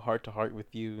having a heart to heart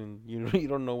with you, and you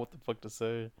don't know what the fuck to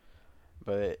say.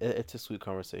 But it's a sweet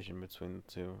conversation between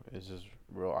the two. It's just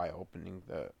real eye opening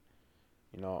that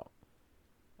you know,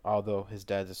 although his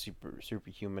dad's a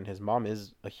superhuman, his mom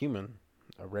is a human,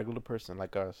 a regular person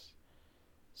like us.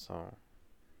 So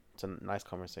it's a nice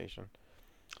conversation.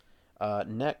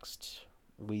 Next,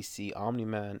 we see Omni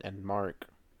Man and Mark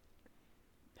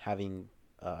having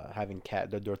having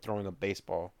cat. They're throwing a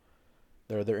baseball.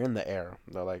 They're in the air.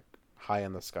 They're like high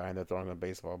in the sky and they're throwing a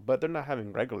baseball, but they're not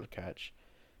having regular catch.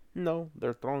 No,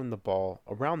 they're throwing the ball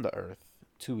around the earth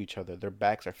to each other. Their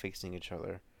backs are facing each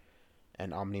other,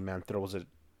 and Omni Man throws it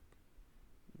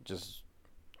just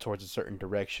towards a certain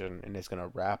direction, and it's gonna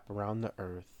wrap around the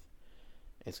earth.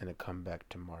 It's gonna come back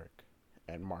to Mark,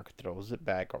 and Mark throws it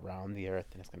back around the earth,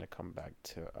 and it's gonna come back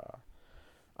to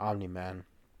Omni Man.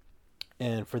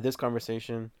 And for this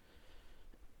conversation,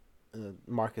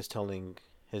 Mark is telling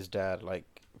his dad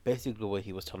like basically what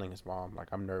he was telling his mom. Like,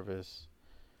 I'm nervous.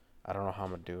 I don't know how I'm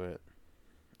gonna do it,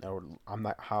 or I'm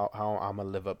not how I'm gonna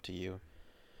live up to you.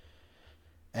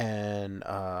 And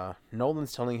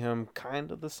Nolan's telling him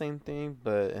kind of the same thing,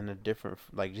 but in a different,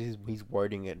 like, he's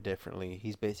wording it differently.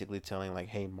 He's basically telling, like,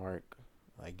 hey Mark,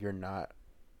 like, you're not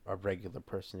a regular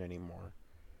person anymore.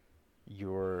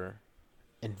 You're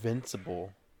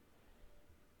invincible.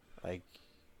 Like,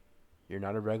 you're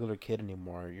not a regular kid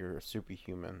anymore. You're a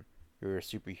superhuman. You're a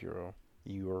superhero.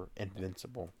 You're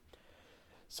invincible.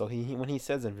 So when he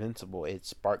says invincible, it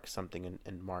sparks something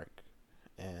in Mark,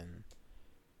 and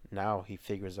now he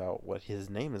figures out what his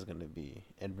name is going to be,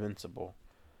 Invincible.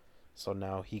 So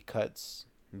now it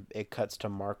cuts to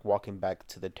Mark walking back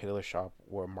to the tailor shop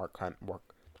where Mark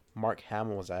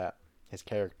Hamill was at, his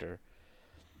character.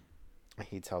 And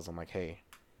he tells him, like, hey,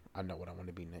 I know what I want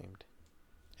to be named.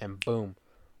 And boom,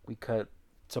 we cut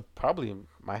to probably one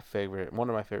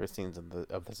of my favorite scenes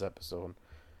of this episode,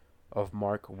 of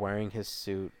Mark wearing his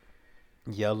suit,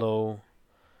 yellow.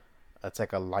 It's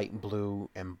like a light blue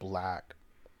and black.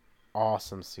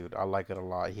 Awesome suit. I like it a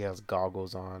lot. He has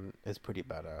goggles on. It's pretty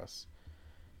badass.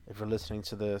 If you're listening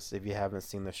to this, if you haven't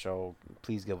seen the show,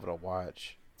 please give it a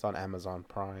watch. It's on Amazon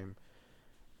Prime.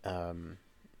 Um,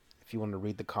 if you want to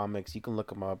read the comics, you can look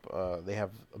them up. They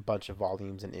have a bunch of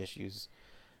volumes and issues.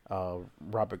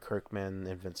 Robert Kirkman,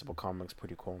 Invincible Comics,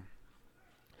 pretty cool.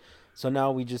 So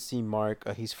now we just see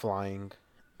Mark. He's flying.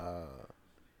 Uh,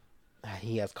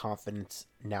 he has confidence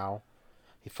now.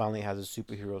 He finally has a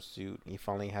superhero suit. He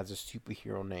finally has a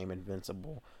superhero name,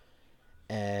 Invincible.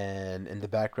 And in the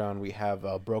background, we have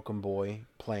Broken Boy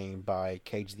playing by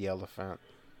Cage the Elephant.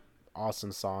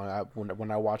 Awesome song.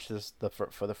 When I watched this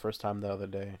for the first time the other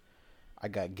day, I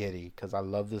got giddy because I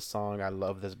love this song. I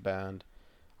love this band.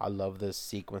 I love this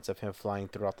sequence of him flying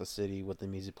throughout the city with the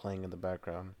music playing in the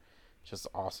background. Just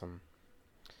awesome.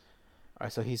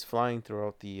 Alright, so he's flying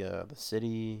throughout the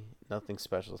city. Nothing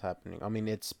special is happening. I mean,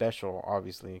 it's special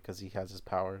obviously because he has his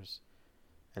powers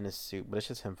and his suit, but it's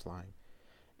just him flying.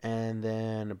 And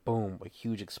then boom, a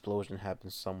huge explosion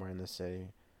happens somewhere in the city,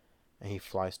 and he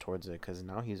flies towards it because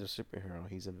now he's a superhero.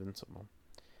 He's invincible.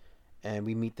 And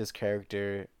we meet this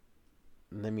character.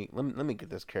 Let me get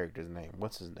this character's name.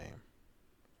 What's his name?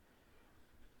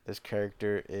 This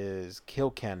character is Kill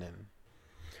Cannon.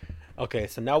 Okay,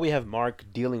 so now we have Mark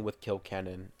dealing with Kill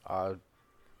Cannon.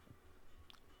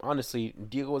 Honestly,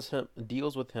 deals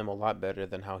with him a lot better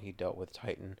than how he dealt with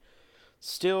Titan.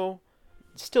 Still,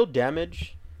 still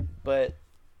damage, but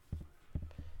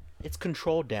it's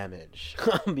controlled damage.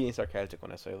 I'm being sarcastic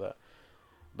when I say that.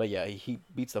 But yeah, he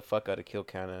beats the fuck out of Kill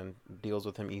Cannon, deals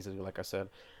with him easily, like I said.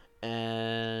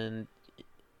 And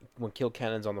when Kill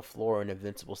Cannon's on the floor and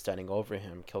Invincible standing over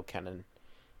him, Kill Cannon,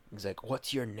 he's like,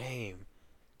 "What's your name?"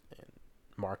 And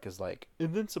Mark is like,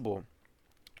 "Invincible."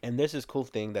 And there's this cool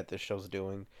thing that this show's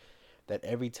doing, that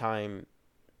every time,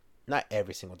 not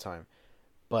every single time,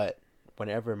 but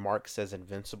whenever Mark says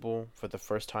Invincible for the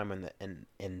first time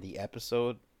in the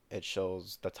episode, it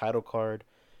shows the title card,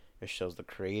 it shows the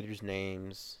creators'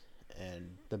 names,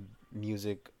 and the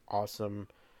music. Awesome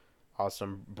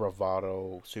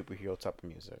bravado superhero type of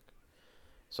music.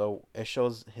 So it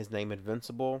shows his name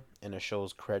Invincible, and it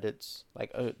shows credits,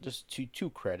 like just two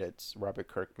credits, Robert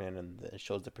Kirkman, and it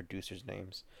shows the producers'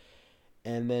 names.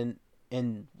 And then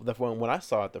And when I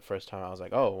saw it the first time, I was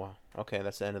like, oh, wow, okay,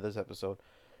 that's the end of this episode.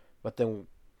 But then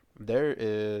there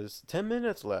is 10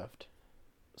 minutes left,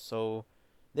 so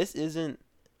this isn't.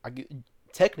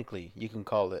 Technically, you can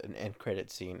call it an end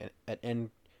credit scene, an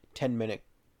end 10-minute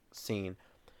scene,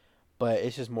 but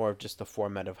it's just more of just the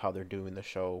format of how they're doing the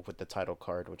show with the title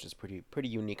card, which is pretty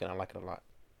unique, and I like it a lot.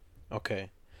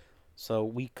 Okay, so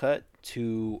we cut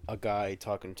to a guy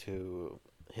talking to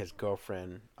his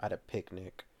girlfriend at a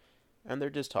picnic, and they're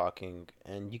just talking,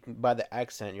 and you can by the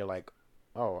accent you're like,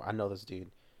 oh, I know this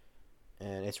dude,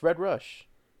 and it's Red Rush,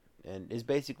 and it's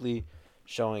basically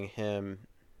showing him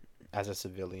as a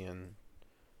civilian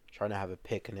trying to have a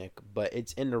picnic, but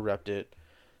it's interrupted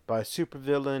by a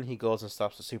supervillain. He goes and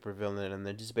stops the supervillain, and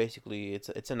then just basically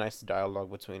it's a nice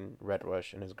dialogue between Red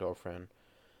Rush and his girlfriend,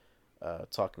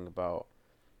 talking about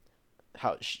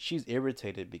how she's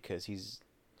irritated because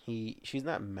she's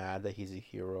not mad that he's a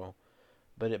hero,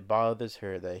 but it bothers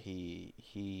her that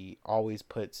he always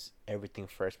puts everything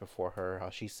first before her. How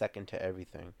she's second to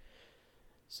everything.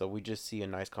 So we just see a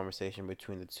nice conversation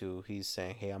between the two. He's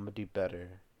saying, "Hey, I'm gonna do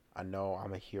better. I know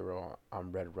I'm a hero.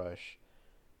 I'm Red Rush,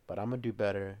 but I'm gonna do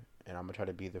better, and I'm gonna try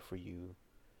to be there for you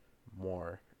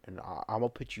more. And I'm gonna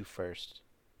put you first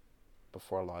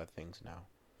before a lot of things now."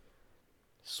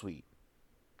 Sweet,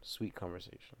 sweet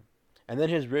conversation. And then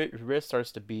his wrist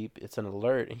starts to beep. It's an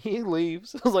alert. And he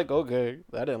leaves. I was like, okay,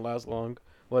 that didn't last long.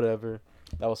 Whatever.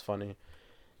 That was funny.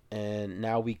 And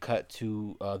now we cut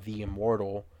to the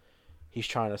Immortal. He's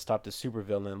trying to stop the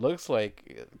supervillain. Looks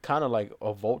like kind of like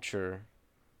a Vulture,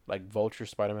 like Vulture,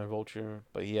 Spider-Man Vulture,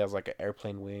 but he has like an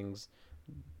airplane wings.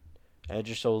 And it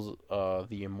just shows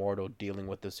the Immortal dealing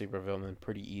with the supervillain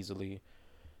pretty easily.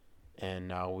 And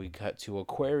now we cut to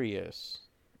Aquarius.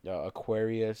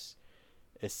 Aquarius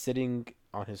is sitting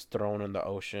on his throne in the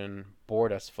ocean,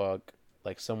 bored as fuck,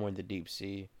 like somewhere in the deep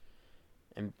sea.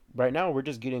 And right now we're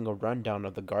just getting a rundown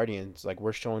of the Guardians. Like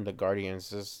we're showing the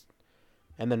Guardians just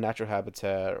in the natural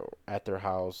habitat or at their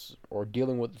house or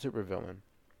dealing with the supervillain.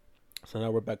 So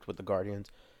now we're back with the Guardians,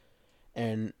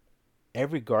 and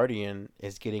every Guardian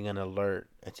is getting an alert.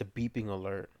 It's a beeping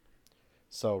alert.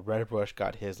 So Red Rush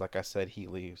got his. Like I said, he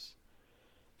leaves.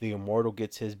 The Immortal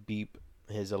gets his beep,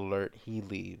 his alert. He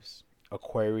leaves.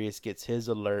 Aquarius gets his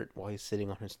alert while he's sitting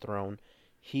on his throne.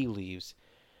 He leaves.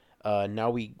 Now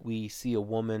we see a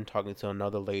woman talking to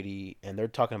another lady, and they're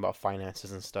talking about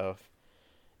finances and stuff.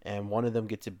 And one of them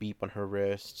gets a beep on her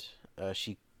wrist.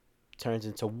 She turns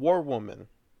into War Woman,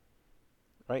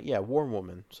 right? Yeah, War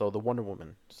Woman. So the Wonder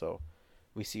Woman. So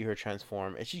we see her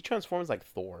transform, and she transforms like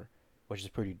Thor, which is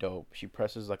pretty dope. She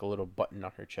presses like a little button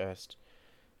on her chest.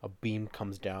 A beam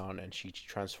comes down, and she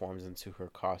transforms into her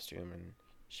costume, and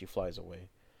she flies away.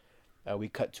 We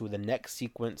cut to the next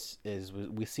sequence is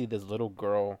we see this little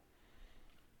girl.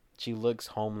 She looks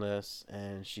homeless,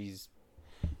 and she's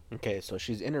okay. So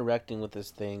she's interacting with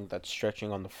this thing that's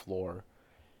stretching on the floor,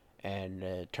 and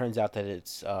it turns out that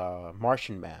it's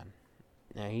Martian Man.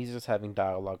 And he's just having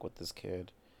dialogue with this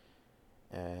kid,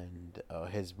 and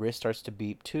his wrist starts to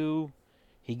beep too.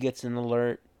 He gets an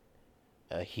alert.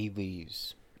 He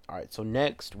leaves. All right. So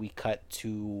next we cut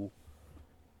to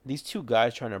these two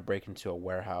guys trying to break into a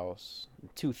warehouse.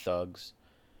 Two thugs,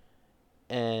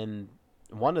 and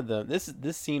one of them.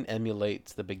 This scene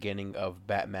emulates the beginning of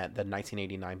Batman, the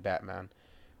 1989 Batman,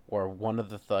 where one of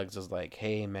the thugs is like,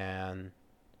 "Hey man,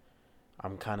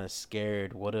 I'm kind of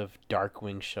scared. What if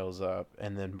Darkwing shows up?"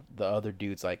 And then the other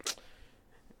dude's like,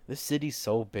 "This city's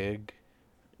so big.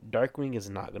 Darkwing is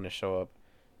not gonna show up."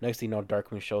 Next thing you know,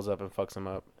 Darkwing shows up and fucks him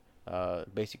up.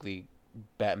 Basically,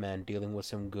 Batman dealing with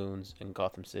some goons in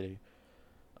Gotham City.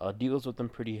 Deals with them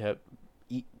pretty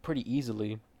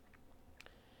easily,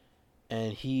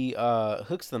 and he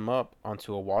hooks them up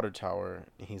onto a water tower.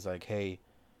 And he's like, "Hey,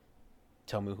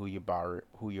 tell me who your buyer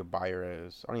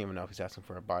is." I don't even know if he's asking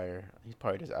for a buyer. He's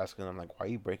probably just asking them like, "Why are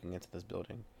you breaking into this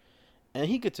building?" And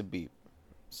he gets a beep.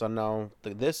 So now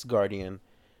this Guardian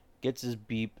gets his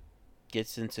beep,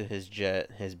 gets into his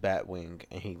jet, his Batwing,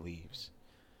 and he leaves.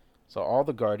 So all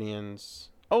the Guardians.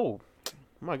 Oh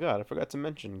my God, I forgot to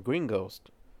mention Green Ghost.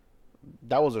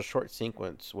 That was a short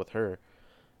sequence with her.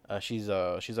 She's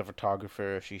a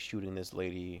photographer. She's shooting this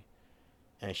lady,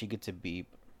 and she gets a beep.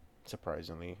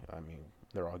 Surprisingly, I mean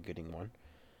they're all getting one.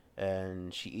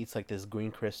 And she eats like this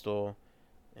green crystal,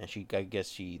 and I guess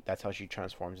she that's how she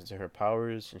transforms into her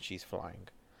powers, and she's flying.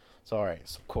 So all right,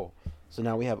 so cool. So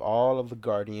now we have all of the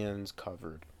Guardians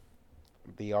covered.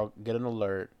 They all get an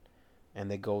alert, and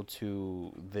they go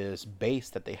to this base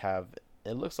that they have.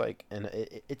 It looks like, and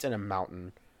it's in a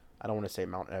mountain. I don't want to say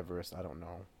Mount Everest. I don't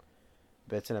know,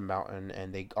 but it's in a mountain,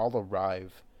 and they all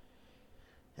arrive.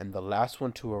 And the last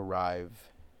one to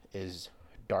arrive is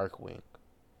Darkwing.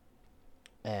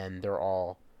 And they're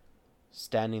all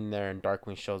standing there, and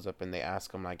Darkwing shows up, and they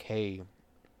ask him, like, hey,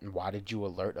 why did you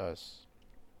alert us?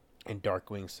 And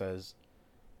Darkwing says,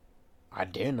 I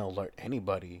didn't alert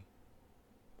anybody.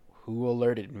 Who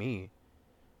alerted me?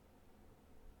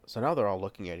 So now they're all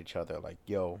looking at each other like,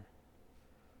 yo,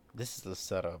 this is the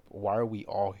setup. Why are we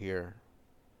all here?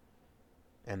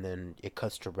 And then it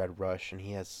cuts to Red Rush, and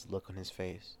he has this look on his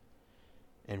face.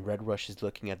 And Red Rush is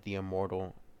looking at the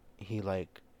Immortal. He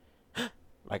like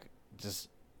just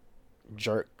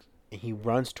jerk. He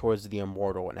runs towards the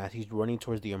Immortal, and as he's running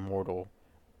towards the Immortal,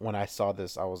 when I saw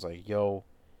this, I was like, yo,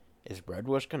 is Red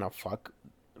Rush gonna fuck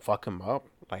him up?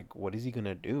 Like, what is he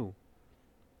gonna do?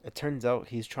 It turns out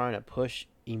he's trying to push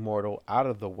Immortal out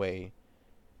of the way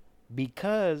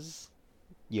because,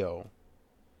 yo,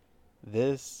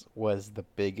 this was the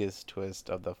biggest twist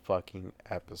of the fucking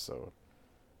episode.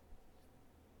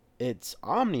 It's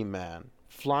Omni-Man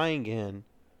flying in,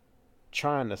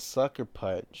 trying to sucker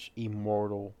punch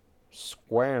Immortal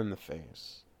square in the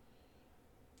face.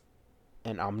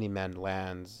 And Omni-Man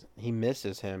lands. He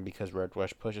misses him because Red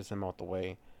Rush pushes him out the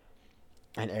way.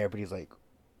 And everybody's like,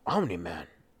 Omni-Man,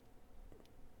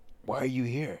 why are you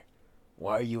here?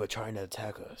 Why are you trying to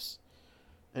attack us?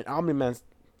 And Omni-Man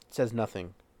says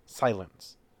nothing.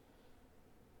 Silence.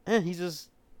 And he just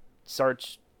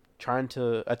starts trying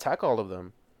to attack all of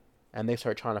them. And they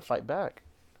start trying to fight back.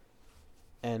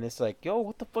 And it's like, yo,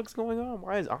 what the fuck's going on?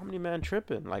 Why is Omni-Man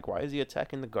tripping? Like, why is he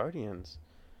attacking the Guardians?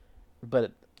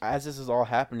 But as this is all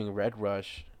happening, Red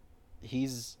Rush,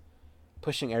 he's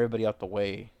pushing everybody out the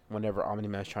way whenever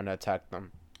Omni-Man's trying to attack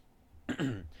them.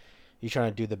 He's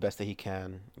trying to do the best that he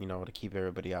can, to keep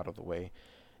everybody out of the way.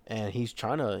 And he's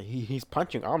he's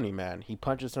punching Omni-Man. He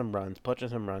punches him, runs,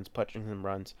 punches him, runs, punches him,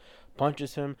 runs,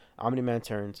 punches him. Omni-Man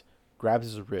turns, grabs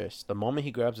his wrist. The moment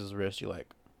he grabs his wrist, you're like,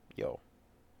 yo,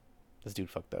 this dude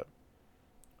fucked up.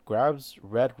 Grabs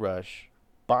Red Rush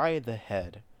by the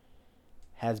head,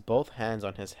 has both hands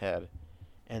on his head,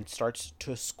 and starts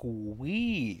to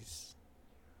squeeze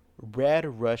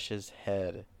Red Rush's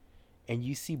head. And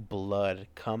you see blood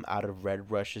come out of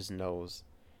Red Rush's nose.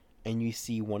 And you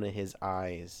see one of his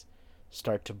eyes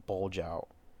start to bulge out.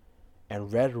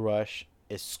 And Red Rush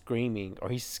is screaming, or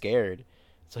he's scared.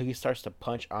 So he starts to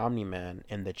punch Omni-Man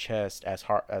in the chest as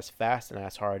fast and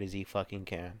as hard as he fucking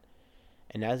can.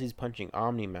 And as he's punching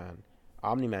Omni-Man,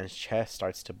 Omni-Man's chest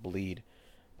starts to bleed.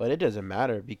 But it doesn't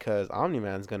matter because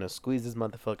Omni-Man's gonna squeeze this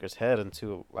motherfucker's head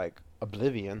into, like,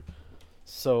 oblivion.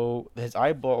 So his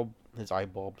eyeball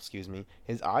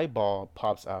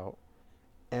pops out,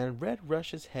 and Red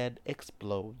Rush's head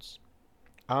explodes.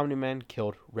 Omni-Man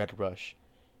killed Red Rush.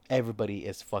 Everybody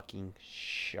is fucking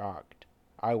shocked.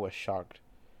 I was shocked.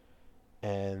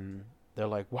 And they're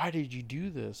like, why did you do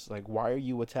this? Like, why are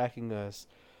you attacking us?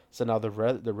 So now the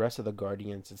rest of the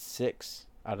Guardians, it's 6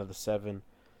 out of the 7,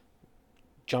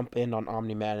 jump in on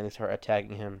Omni-Man and they start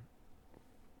attacking him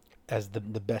as the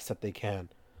best that they can.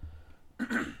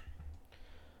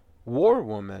 War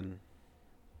Woman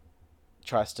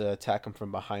tries to attack him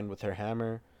from behind with her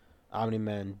hammer.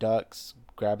 Omni-Man ducks,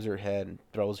 grabs her head, and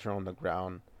throws her on the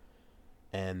ground.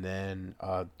 And then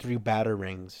 3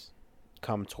 Batarangs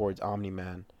come towards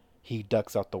Omni-Man. He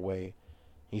ducks out the way.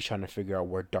 He's trying to figure out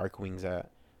where Darkwing's at.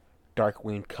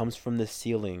 Darkwing comes from the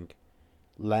ceiling,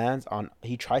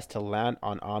 he tries to land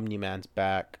on Omni-Man's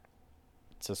back.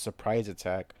 It's a surprise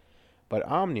attack. But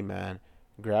Omni-Man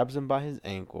grabs him by his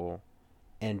ankle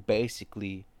and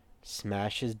basically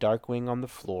smashes Darkwing on the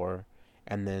floor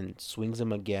and then swings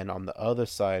him again on the other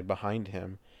side behind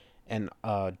him. And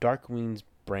Darkwing's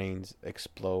brains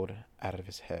explode out of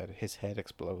his head. His head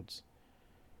explodes.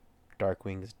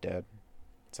 Darkwing is dead.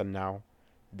 So now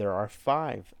there are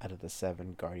 5 out of the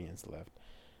 7 Guardians left.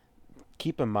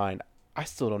 Keep in mind, I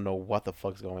still don't know what the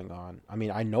fuck's going on. I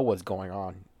mean, I know what's going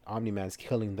on. Omni-Man's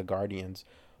killing the Guardians.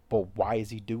 But why is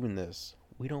he doing this?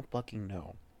 We don't fucking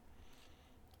know.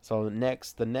 So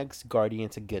the next Guardian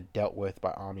to get dealt with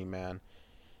by Omni-Man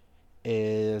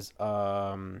is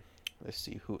let's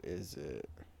see, who is it?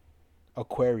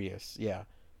 Aquarius, yeah.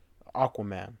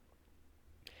 Aquaman.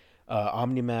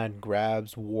 Omni-Man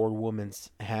grabs War Woman's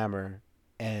hammer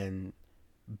and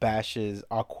bashes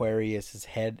Aquarius's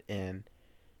head in,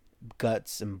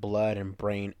 guts and blood and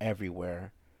brain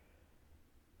everywhere.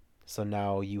 So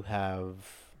now you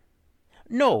have...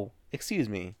 No, excuse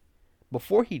me.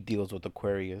 Before he deals with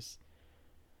Aquarius,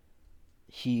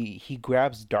 he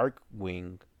grabs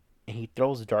Darkwing and he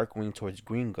throws Darkwing towards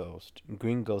Green Ghost.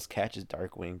 Green Ghost catches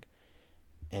Darkwing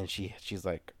and she's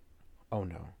like, oh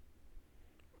no.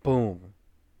 Boom.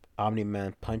 Omni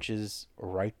Man punches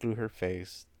right through her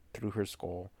face, through her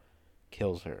skull,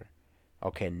 kills her.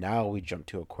 Okay, now we jump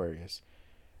to Aquarius,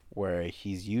 where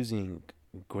he's using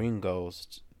Green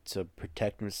Ghost to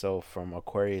protect himself from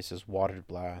Aquarius's water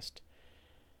blast.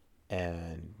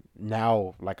 And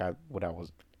now,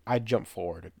 I jumped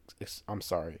forward. I'm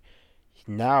sorry.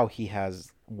 Now he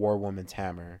has War Woman's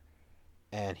hammer,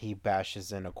 and he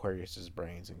bashes in Aquarius's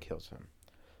brains and kills him.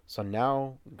 So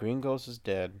now Green Ghost is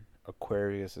dead,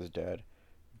 Aquarius is dead,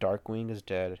 Darkwing is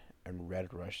dead, and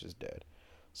Red Rush is dead.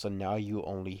 So now you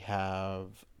only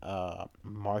have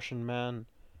Martian Man,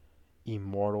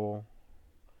 Immortal,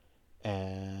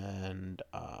 and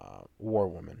War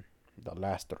Woman, the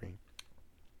last three.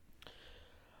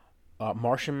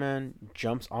 Martian Man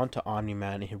jumps onto Omni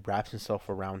Man and he wraps himself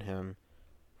around him,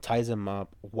 ties him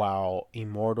up, while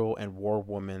Immortal and War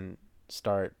Woman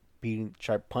start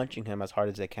punching him as hard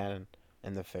as they can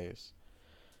in the face.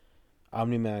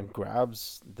 Omni Man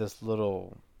grabs this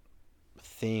little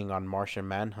thing on Martian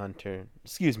Manhunter.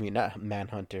 Excuse me, not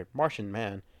Manhunter. Martian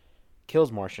Man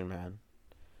kills Martian Man,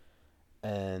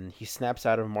 and he snaps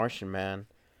out of Martian Man,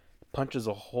 punches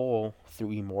a hole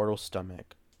through Immortal's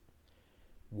stomach.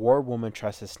 War Woman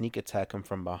tries to sneak attack him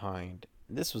from behind.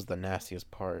 This was the nastiest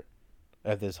part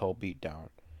of this whole beatdown.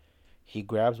 He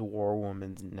grabs War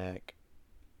Woman's neck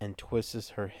and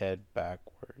twists her head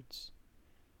backwards.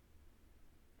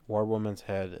 War Woman's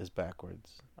head is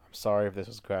backwards. I'm sorry if this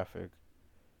was graphic,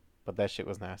 but that shit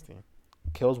was nasty.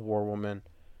 Kills War Woman,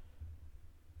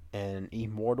 and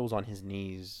Immortal's on his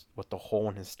knees with the hole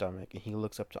in his stomach, and he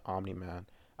looks up to Omni Man.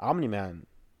 Omni Man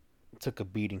took a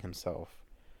beating himself.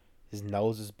 His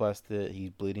nose is busted.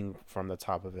 He's bleeding from the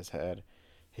top of his head.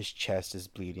 His chest is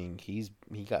bleeding. He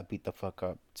got beat the fuck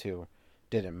up too.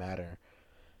 Didn't matter.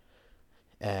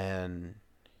 And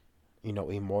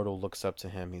Immortal looks up to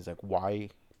him. He's like, "Why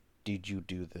did you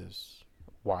do this?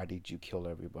 Why did you kill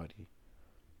everybody?"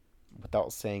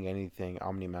 Without saying anything,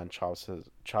 Omni Man chops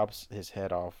his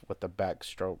head off with the back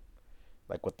stroke,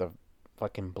 like with the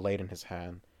fucking blade in his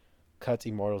hand. Cuts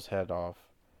Immortal's head off.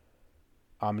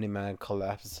 Omni Man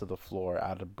collapses to the floor,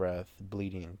 out of breath,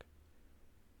 bleeding.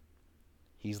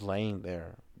 He's laying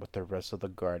there with the rest of the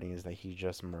Guardians that he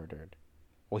just murdered.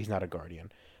 Well, he's not a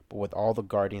Guardian, but with all the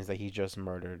Guardians that he just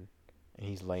murdered, and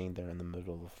he's laying there in the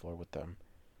middle of the floor with them.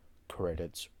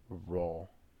 Credits roll.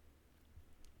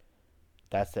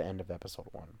 That's the end of episode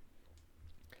 1.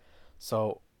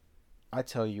 So, I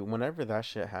tell you, whenever that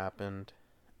shit happened,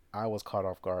 I was caught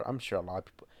off guard. I'm sure a lot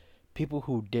of people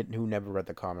who never read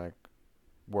the comic,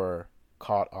 were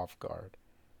caught off guard.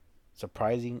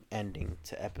 Surprising ending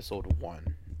to episode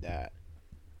 1 that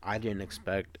I didn't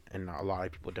expect, and a lot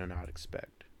of people did not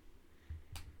expect.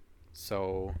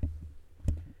 So,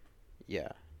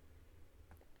 yeah.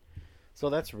 So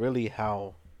that's really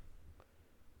how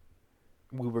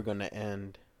we were gonna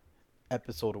end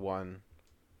episode 1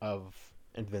 of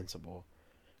Invincible.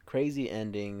 Crazy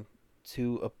ending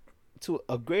to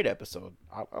a great episode.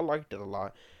 I liked it a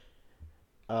lot.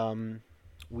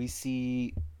 We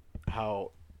see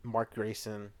how Mark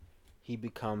Grayson, he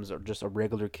becomes just a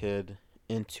regular kid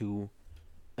into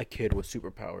a kid with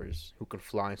superpowers who can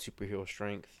fly and superhero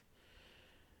strength.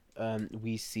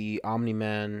 We see Omni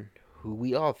Man, who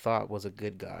we all thought was a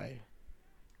good guy.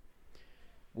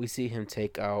 We see him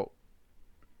take out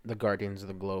the Guardians of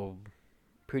the Globe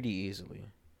pretty easily.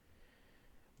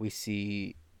 We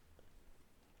see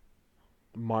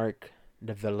Mark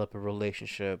develop a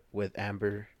relationship with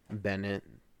Amber Bennett,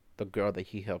 the girl that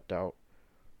he helped out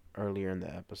earlier in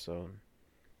the episode.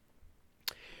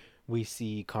 We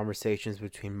see conversations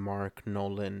between Mark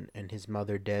Nolan and his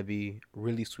mother Debbie.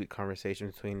 Really sweet conversation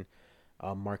between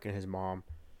Mark and his mom.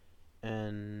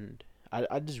 And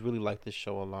I just really like this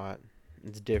show a lot.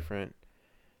 It's different.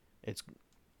 It's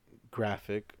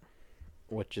graphic,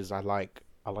 which is I like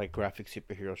graphic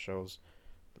superhero shows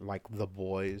like The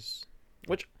Boys,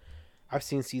 which I've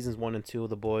seen seasons 1 and 2 of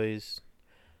The Boys.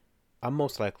 I'm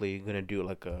most likely gonna do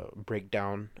like a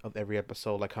breakdown of every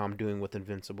episode, like how I'm doing with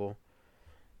Invincible.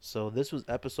 So this was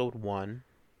episode 1.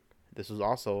 This was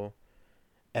also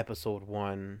episode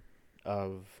 1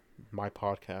 of my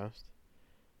podcast,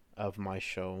 of my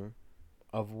show,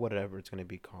 of whatever it's gonna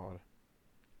be called.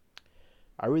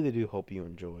 I really do hope you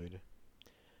enjoyed.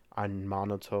 I'm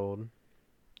monotone.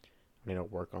 I need to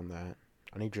work on that.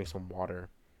 I need to drink some water.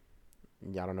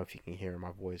 Yeah, I don't know if you can hear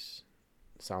my voice.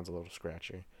 It sounds a little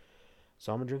scratchy.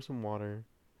 So I'm gonna drink some water.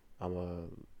 I'm gonna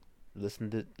listen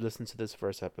to this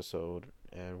first episode,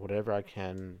 and whatever I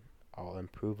can, I'll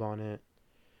improve on it.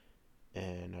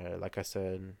 And like I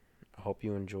said, I hope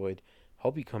you enjoyed.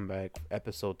 Hope you come back.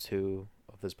 Episode 2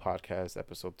 of this podcast.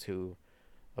 Episode 2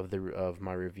 of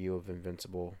my review of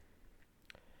Invincible.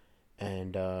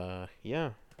 And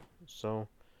yeah, so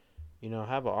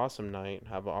have an awesome night,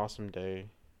 have an awesome day,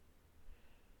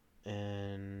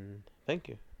 and thank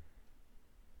you.